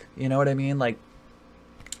quick. You know what I mean? Like,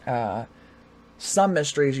 some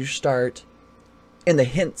mysteries you start and the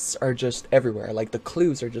hints are just everywhere. Like, the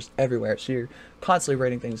clues are just everywhere. So you're constantly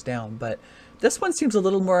writing things down. But this one seems a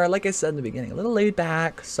little more, like I said in the beginning, a little laid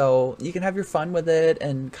back, so you can have your fun with it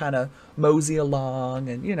and kind of mosey along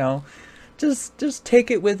and, you know, just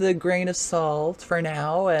take it with a grain of salt for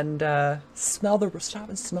now and stop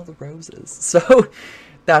and smell the roses. So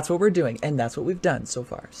that's what we're doing, and that's what we've done so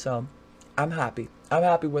far. So I'm happy. I'm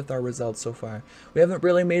happy with our results so far. We haven't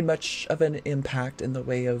really made much of an impact in the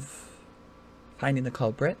way of finding the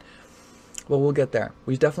culprit. Well, we'll get there.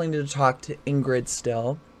 We definitely need to talk to Ingrid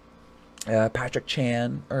still. Patrick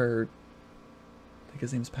Chan, or I think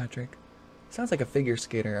his name's Patrick. Sounds like a figure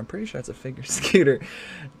skater. I'm pretty sure it's a figure skater.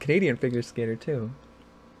 Canadian figure skater, too.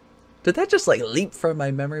 Did that just, like, leap from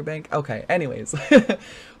my memory bank? Okay, anyways.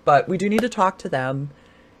 But we do need to talk to them,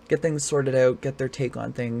 get things sorted out, get their take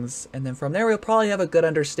on things, and then from there we'll probably have a good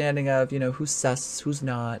understanding of, you know, who's sus, who's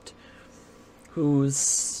not,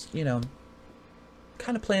 who's, you know,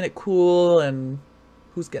 kind of playing it cool, and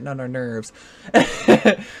who's getting on our nerves.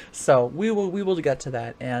 So we will get to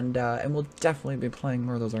that, and we'll definitely be playing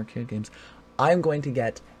more of those arcade games. I'm going to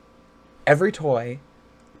get every toy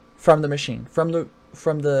from the machine, from the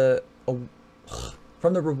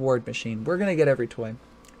reward machine. We're gonna get every toy,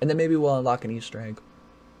 and then maybe we'll unlock an Easter egg.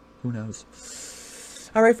 Who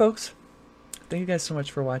knows? All right, folks. thank you guys so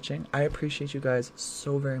much for watching. I appreciate you guys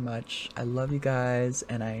so very much. I love you guys,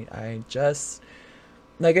 and I just,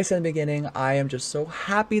 like I said in the beginning, I am just so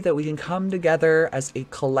happy that we can come together as a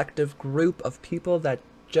collective group of people that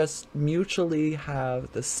just mutually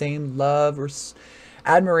have the same love or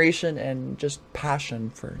admiration and just passion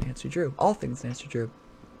for Nancy Drew, all things Nancy Drew.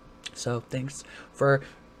 So thanks for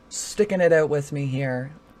sticking it out with me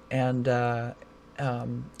here, and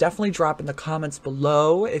definitely drop in the comments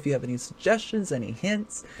below if you have any suggestions, any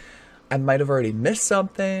hints. I might have already missed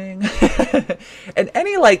something. And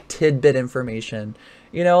any like tidbit information,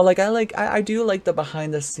 you know, like I do like the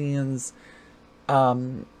behind the scenes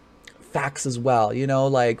facts as well, you know,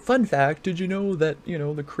 like fun fact, did you know that, you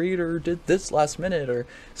know, the creator did this last minute, or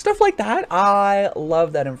stuff like that. I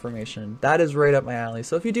love that information. That is right up my alley.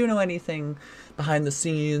 So if you do know anything behind the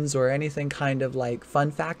scenes or anything kind of like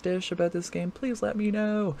fun factish about this game, please let me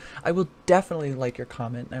know. I will definitely like your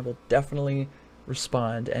comment, and I will definitely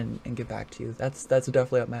respond and get back to you. That's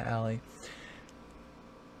definitely up my alley.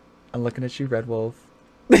 I'm looking at you, Red Wolf.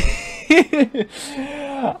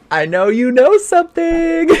 I know you know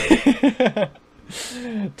something.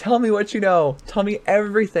 Tell me what you know. Tell me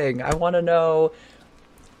everything. I want to know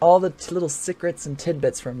all the little secrets and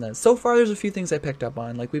tidbits from this. So far, there's a few things I picked up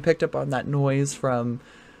on. Like, we picked up on that noise from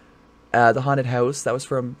the haunted house. That was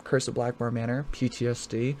from Curse of Blackmore Manor,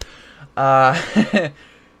 PTSD.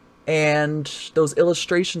 And those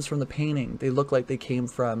illustrations from the painting, they look like they came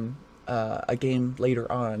from a game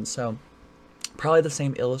later on. So probably the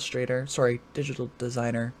same illustrator, sorry, digital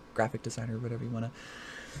designer, graphic designer, whatever you want to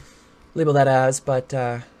label that as, but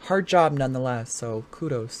hard job nonetheless, so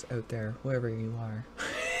kudos out there, whoever you are.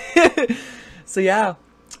 So yeah,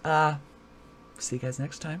 see you guys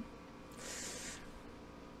next time.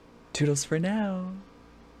 Toodles for now.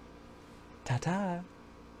 Ta-ta.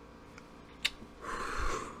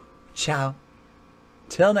 Ciao.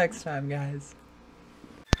 Till next time, guys.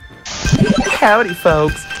 Howdy,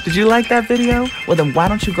 folks. Did you like that video? Well, then why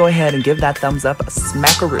don't you go ahead and give that thumbs up a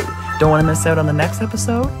smackaroo. Don't want to miss out on the next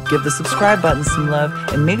episode? Give the subscribe button some love,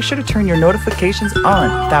 and make sure to turn your notifications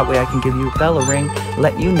on. That way I can give you a bell ring,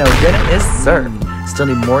 let you know dinner is served. Still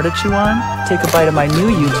need more to chew on? Take a bite of my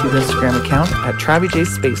new YouTube Instagram account at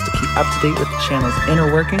TravyJsSpace to keep up to date with the channel's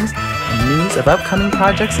inner workings and news of upcoming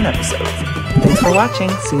projects and episodes. Thanks for watching.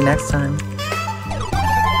 See you next time.